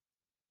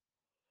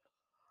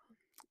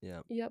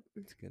 Yeah. Yep.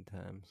 It's good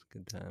times.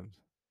 Good times.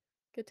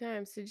 Good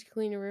times. Did you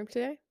clean your room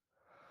today?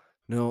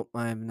 No,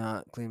 I have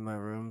not cleaned my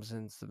room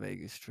since the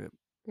Vegas trip.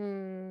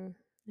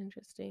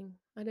 Interesting.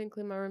 I didn't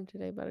clean my room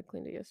today, but I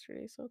cleaned it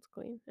yesterday, so it's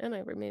clean. And I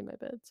remade my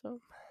bed, so.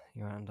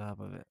 You're on top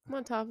of it. I'm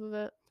on top of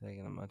it.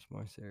 Taking it much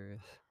more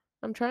serious.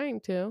 I'm trying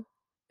to.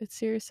 It's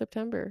serious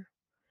September.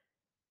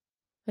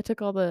 I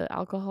took all the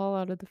alcohol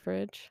out of the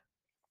fridge.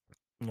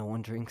 No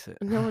one drinks it.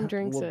 No one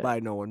drinks well, it. by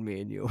no one,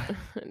 me and you.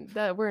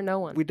 We're no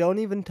one. We don't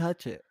even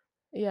touch it.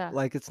 Yeah.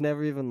 Like, it's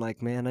never even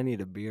like, man, I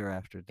need a beer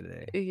after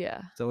today.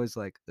 Yeah. It's always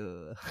like,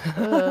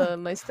 ugh.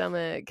 My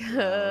stomach.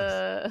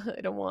 I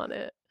don't want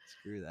it.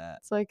 Screw that.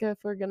 It's like if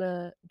we're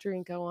gonna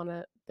drink, I want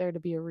there to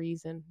be a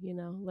reason, you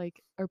know?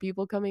 Like, are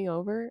people coming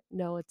over?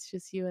 No, it's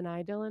just you and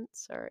I, Dylan.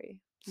 Sorry.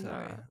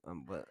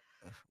 But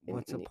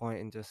what's the point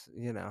in just,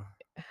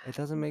 it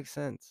doesn't make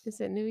sense.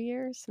 Is it New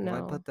Year's? No.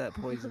 Why put that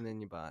poison in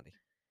your body?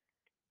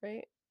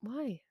 Right?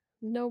 Why?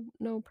 No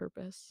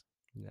purpose.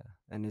 Yeah.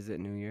 And is it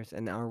New Year's?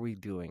 And are we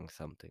doing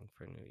something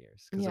for New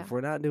Year's? Because Yeah. if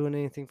we're not doing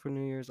anything for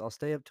New Year's, I'll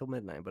stay up till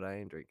midnight, but I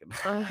ain't drinking.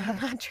 I'm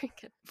not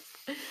drinking.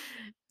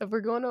 If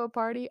we're going to a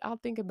party, I'll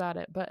think about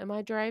it. But am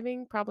I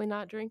driving? Probably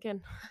not drinking.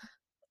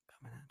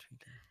 Probably not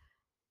drinking.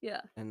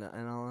 Yeah. And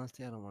in all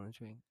honesty, I don't want to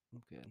drink.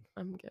 I'm good.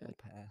 I'm good.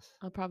 I'll pass.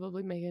 I'll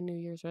probably make a New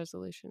Year's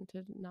resolution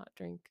to not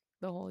drink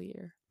the whole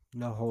year.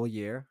 The whole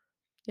year?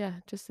 Yeah,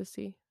 just to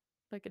see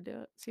if I could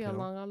do it. See how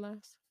long I'll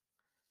last.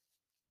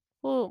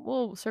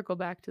 We'll circle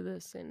back to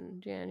this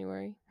in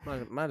January.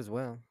 Might as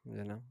well,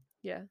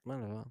 Yeah.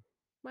 Might as well.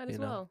 Might as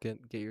well. Get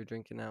your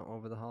drinking out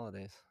over the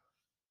holidays.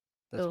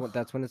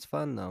 That's when it's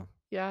fun though.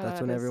 Yeah.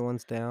 That's when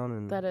everyone's down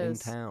and in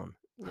town.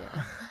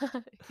 Yeah.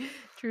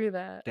 True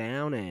that.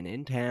 Down and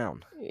in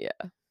town. Yeah.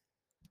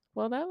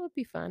 Well, that would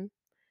be fun.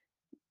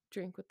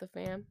 Drink with the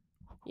fam.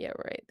 Yeah,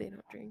 right. They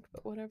don't drink,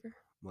 but whatever.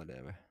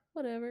 Whatever.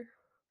 Whatever.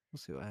 We'll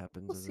see what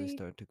happens We'll as they see.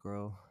 start to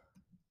grow.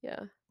 Yeah.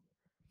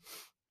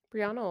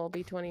 Brianna will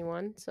be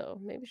 21, so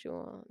maybe she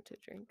will want to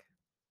drink.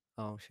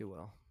 Oh, she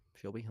will.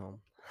 She'll be home.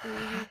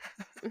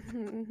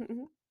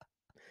 Mhm.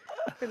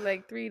 For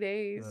like 3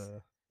 days.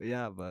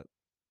 Yeah, but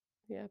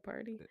Yeah,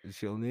 party.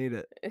 she'll need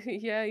it.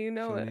 Yeah, you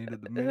know She'll it. need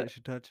it the minute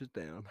she touches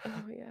down.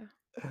 Oh yeah.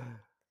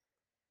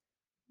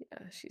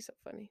 Yeah, she's so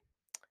funny.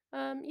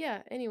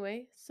 Yeah,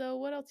 anyway, so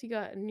what else you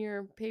got in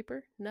your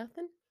paper?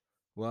 Nothing?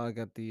 Well, I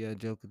got the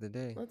joke of the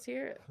day. Let's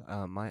hear it.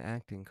 My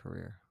acting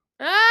career.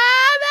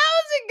 Ah, that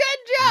was a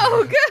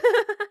good joke.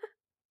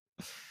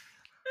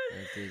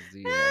 That is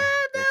the Ah,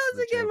 that that's was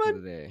the a good joke of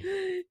one. the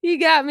day. You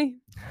got me.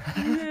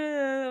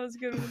 Yeah, that was a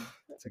good one.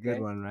 It's a good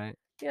Okay. one, right?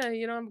 Yeah,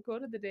 you don't have a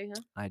quote of the day,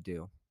 huh? I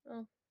do,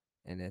 Oh,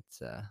 and it's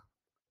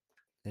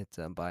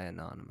by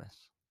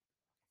anonymous,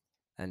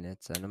 and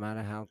it's no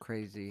matter how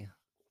crazy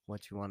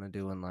what you want to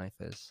do in life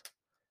is,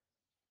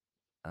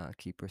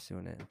 keep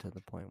pursuing it to the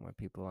point where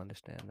people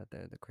understand that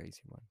they're the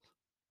crazy ones.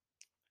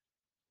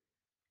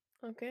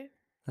 okay.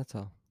 That's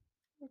all.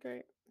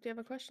 Great. Do you have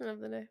a question of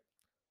the day?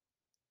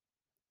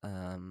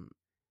 Um,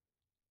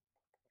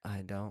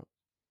 I don't,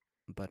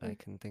 but I If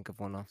can think of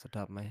one off the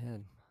top of my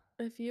head.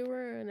 if you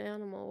were an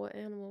animal, what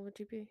animal would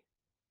you be?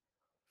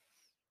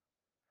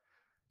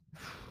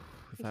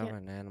 If You I can't. were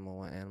an animal,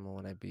 what animal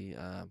would I be?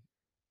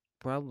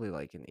 Probably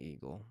like an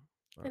eagle,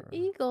 An or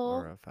eagle.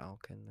 a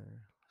falcon,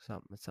 or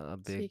something. It's a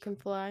So you big can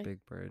fly.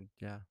 big bird.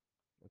 Yeah,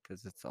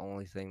 because it's the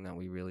only thing that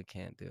we really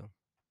can't do.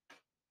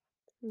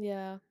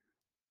 Yeah,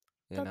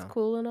 You that's know.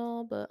 cool and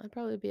all, but I'd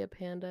probably be a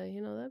panda.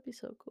 You know, that'd be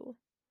so cool.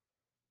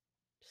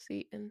 Just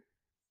eating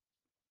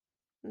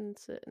and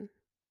sitting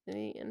and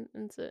eating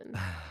and sitting.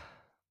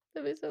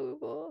 That'd be so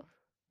cool.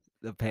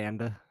 The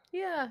panda.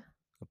 Yeah.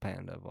 A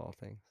panda of all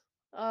things.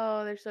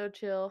 Oh, they're so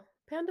chill.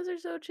 Pandas are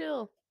so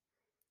chill.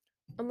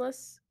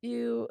 Unless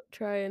you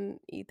try and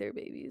eat their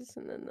babies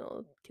and then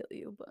they'll kill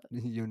you, but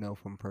You know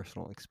from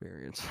personal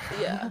experience.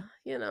 yeah,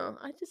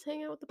 I just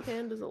hang out with the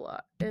pandas a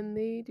lot and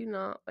they do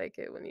not like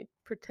it when you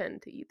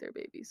pretend to eat their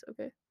babies,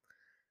 okay?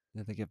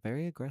 Yeah, they get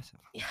very aggressive.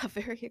 Yeah,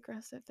 very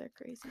aggressive. They're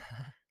crazy.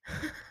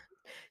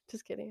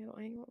 Just kidding. I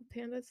don't hang out with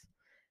pandas.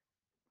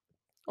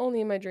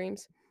 Only in my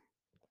dreams.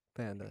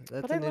 Panda.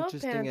 But That's I an love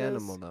interesting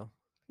animal, pandas. though.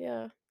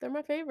 Yeah, they're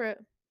my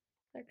favorite,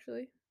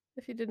 actually.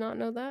 If you did not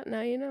know that,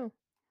 now you know.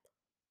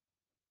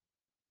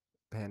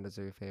 Pandas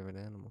are your favorite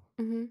animal.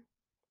 Mm-hmm.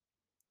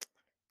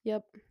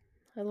 Yep.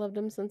 I loved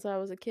them since I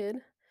was a kid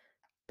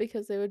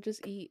because they would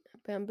just eat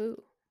bamboo.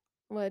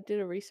 Well, I did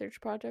a research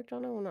project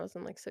on it when I was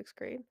in like 6th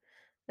grade,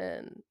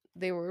 and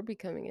they were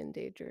becoming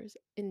endangered.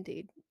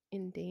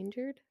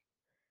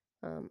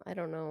 I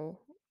don't know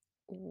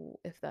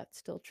if that's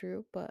still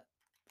true, but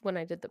when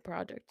I did the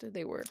project,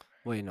 they were.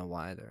 Well, you know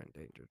why they're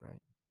endangered, right?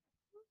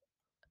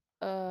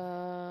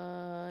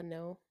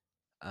 No,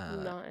 Uh,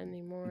 not the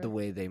anymore.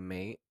 way they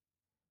mate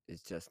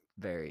is just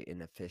very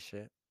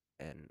inefficient,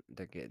 and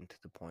they're getting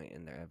to the point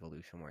in their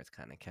evolution where it's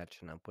kind of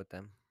catching up with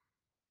them.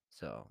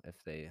 So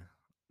if they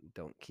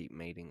don't keep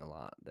mating a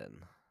lot,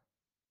 then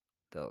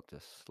they'll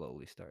just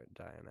slowly start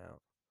dying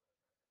out.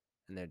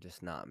 And they're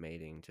just not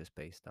mating just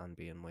based on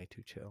being way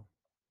too chill.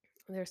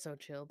 They're so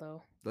chill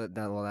though. But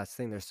well, that's the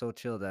thing. They're so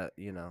chill that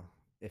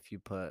if you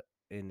put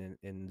in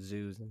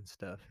zoos and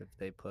stuff, if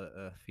they put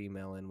a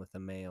female in with a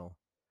male,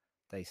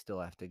 they still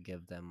have to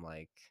give them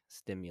like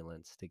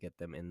stimulants to get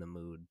them in the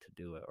mood to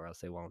do it, or else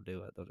they won't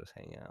do it. They'll just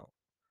hang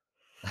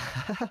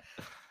out.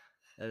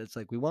 And it's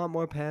like we want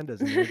more pandas,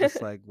 and they're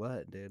just like,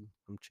 "What, dude?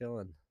 I'm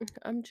chilling."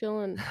 I'm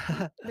chilling.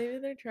 Maybe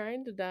they're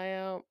trying to die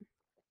out.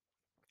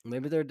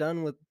 Maybe they're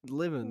done with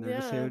living. They're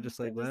just Yeah, here, just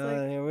they're like, just well,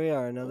 like, here we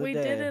are, another we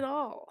did day. it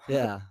all.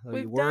 Yeah,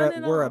 We've we're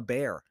done it we're a all.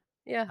 bear.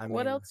 Yeah, I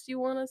what mean, else do you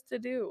want us to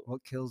do?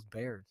 what kills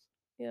bears?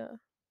 Yeah,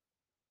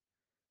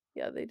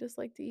 yeah, they just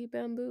like to eat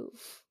bamboo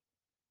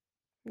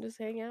and just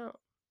hang out.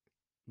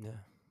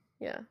 Yeah.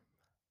 Yeah,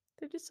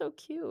 they're just so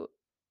cute.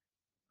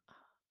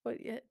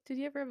 What? Yeah, did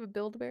you ever have a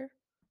Build-A-Bear?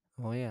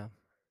 Oh yeah.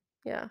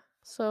 Yeah.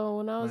 So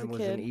when I was a Mine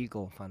was an kid,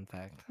 eagle. Fun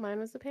fact. mine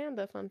was a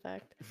panda. Fun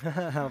fact.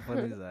 How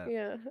funny is that?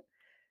 Yeah,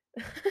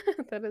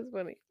 that is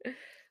funny.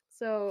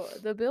 So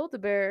the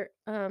Build-A-Bear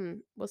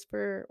was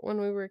for when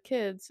we were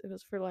kids. It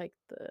was for like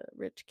the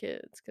rich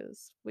kids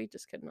because we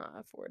just could not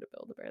afford a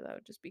Build-A-Bear. That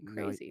would just be No,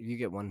 crazy. you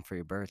get one for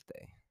your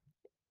birthday.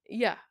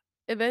 Yeah,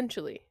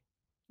 eventually.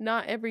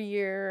 Not every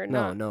year,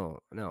 No, no,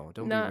 no.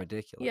 Don't be not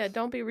ridiculous. yeah,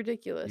 don't be You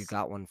ridiculous.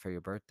 got one for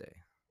your birthday.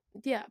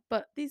 Yeah,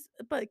 but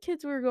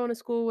kids we were going to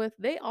school with,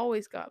 they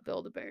always got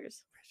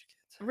Build-A-Bears. Rich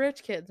kids.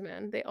 Rich kids,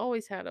 man. They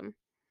always had them.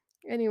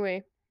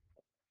 Anyway,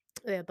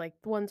 they had like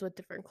ones with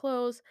different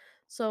clothes.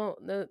 So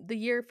the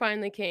year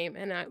finally came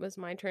and it was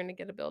my turn to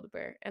get a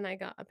Build-A-Bear and I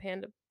got a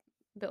panda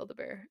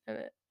Build-A-Bear and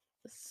it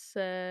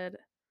said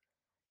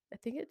I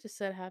think it just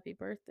said happy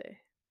birthday.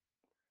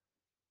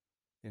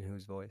 In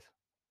whose voice?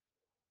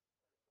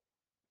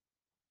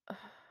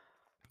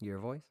 Your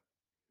voice?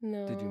 Did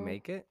you No,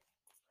 make it?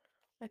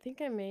 I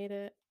think I made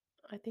it.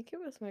 I think it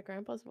was my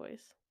grandpa's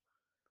voice.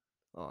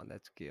 Oh,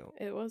 that's cute.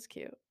 It was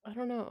cute. I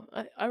don't know.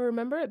 I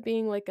remember it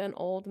being like an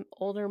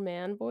older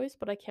man voice,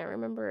 but I can't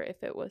remember if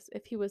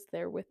he was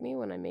there with me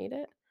when I made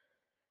it.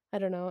 I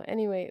don't know.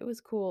 Anyway, it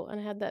was cool, and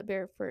I had that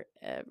bear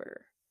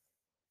forever.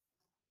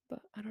 But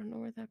I don't know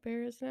where that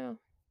bear is now.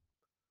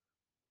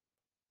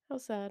 How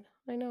sad.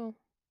 I know.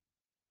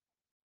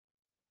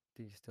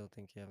 Do you still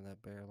think you have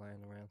that bear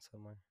lying around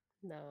somewhere?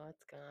 No,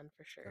 it's gone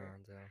for sure.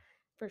 Gone, so.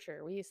 For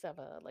sure. We used to have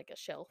a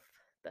shelf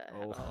that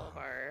had all of Oh,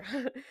 our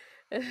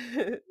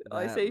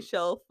I that. say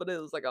shelf, but it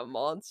was like a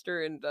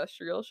monster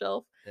industrial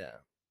shelf Yeah.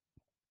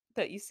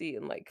 that you see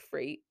in like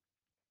freight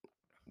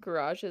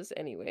garages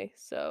anyway.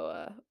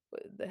 So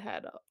they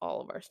had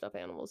all of our stuffed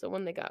animals, and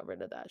when they got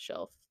rid of that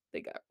shelf,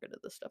 they got rid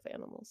of the stuffed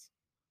animals.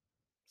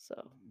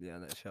 So Yeah,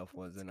 that shelf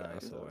was it's an gone.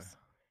 eyesore.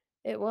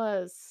 It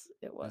was.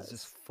 It It was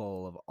just was.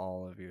 full of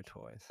all of your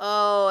toys.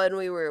 Oh, and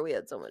we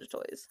had so much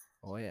toys.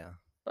 Oh, yeah.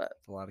 But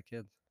It's a lot of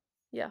kids.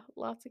 yeah,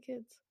 lots of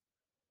kids.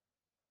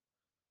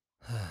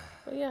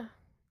 But yeah,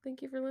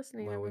 thank you for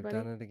listening, Well, we've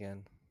everybody. done it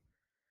again.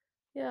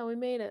 Yeah, we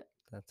made it.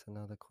 That's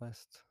another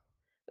quest.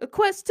 A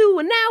quest to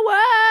an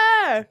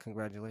hour.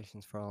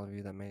 Congratulations for all of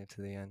you that made it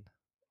to the end.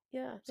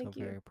 Yeah, thank So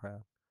you. very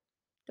proud.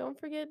 Don't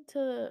forget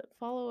to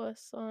follow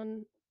us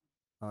on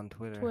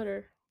Twitter.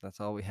 Twitter. That's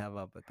all we have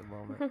up at the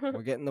moment.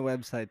 We're getting the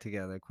website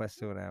together,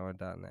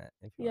 quest2anhour.net.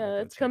 If you Yeah, want to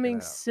go it's check coming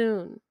it out.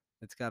 soon.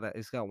 It's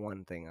got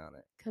one thing on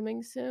it.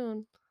 Coming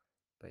soon.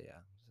 But yeah,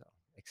 so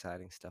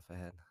exciting stuff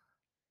ahead.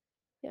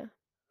 Yeah.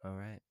 All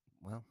right.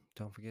 Well,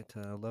 don't forget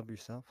to love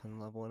yourself and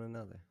love one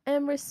another.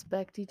 And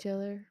respect each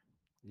other.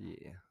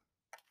 Yeah.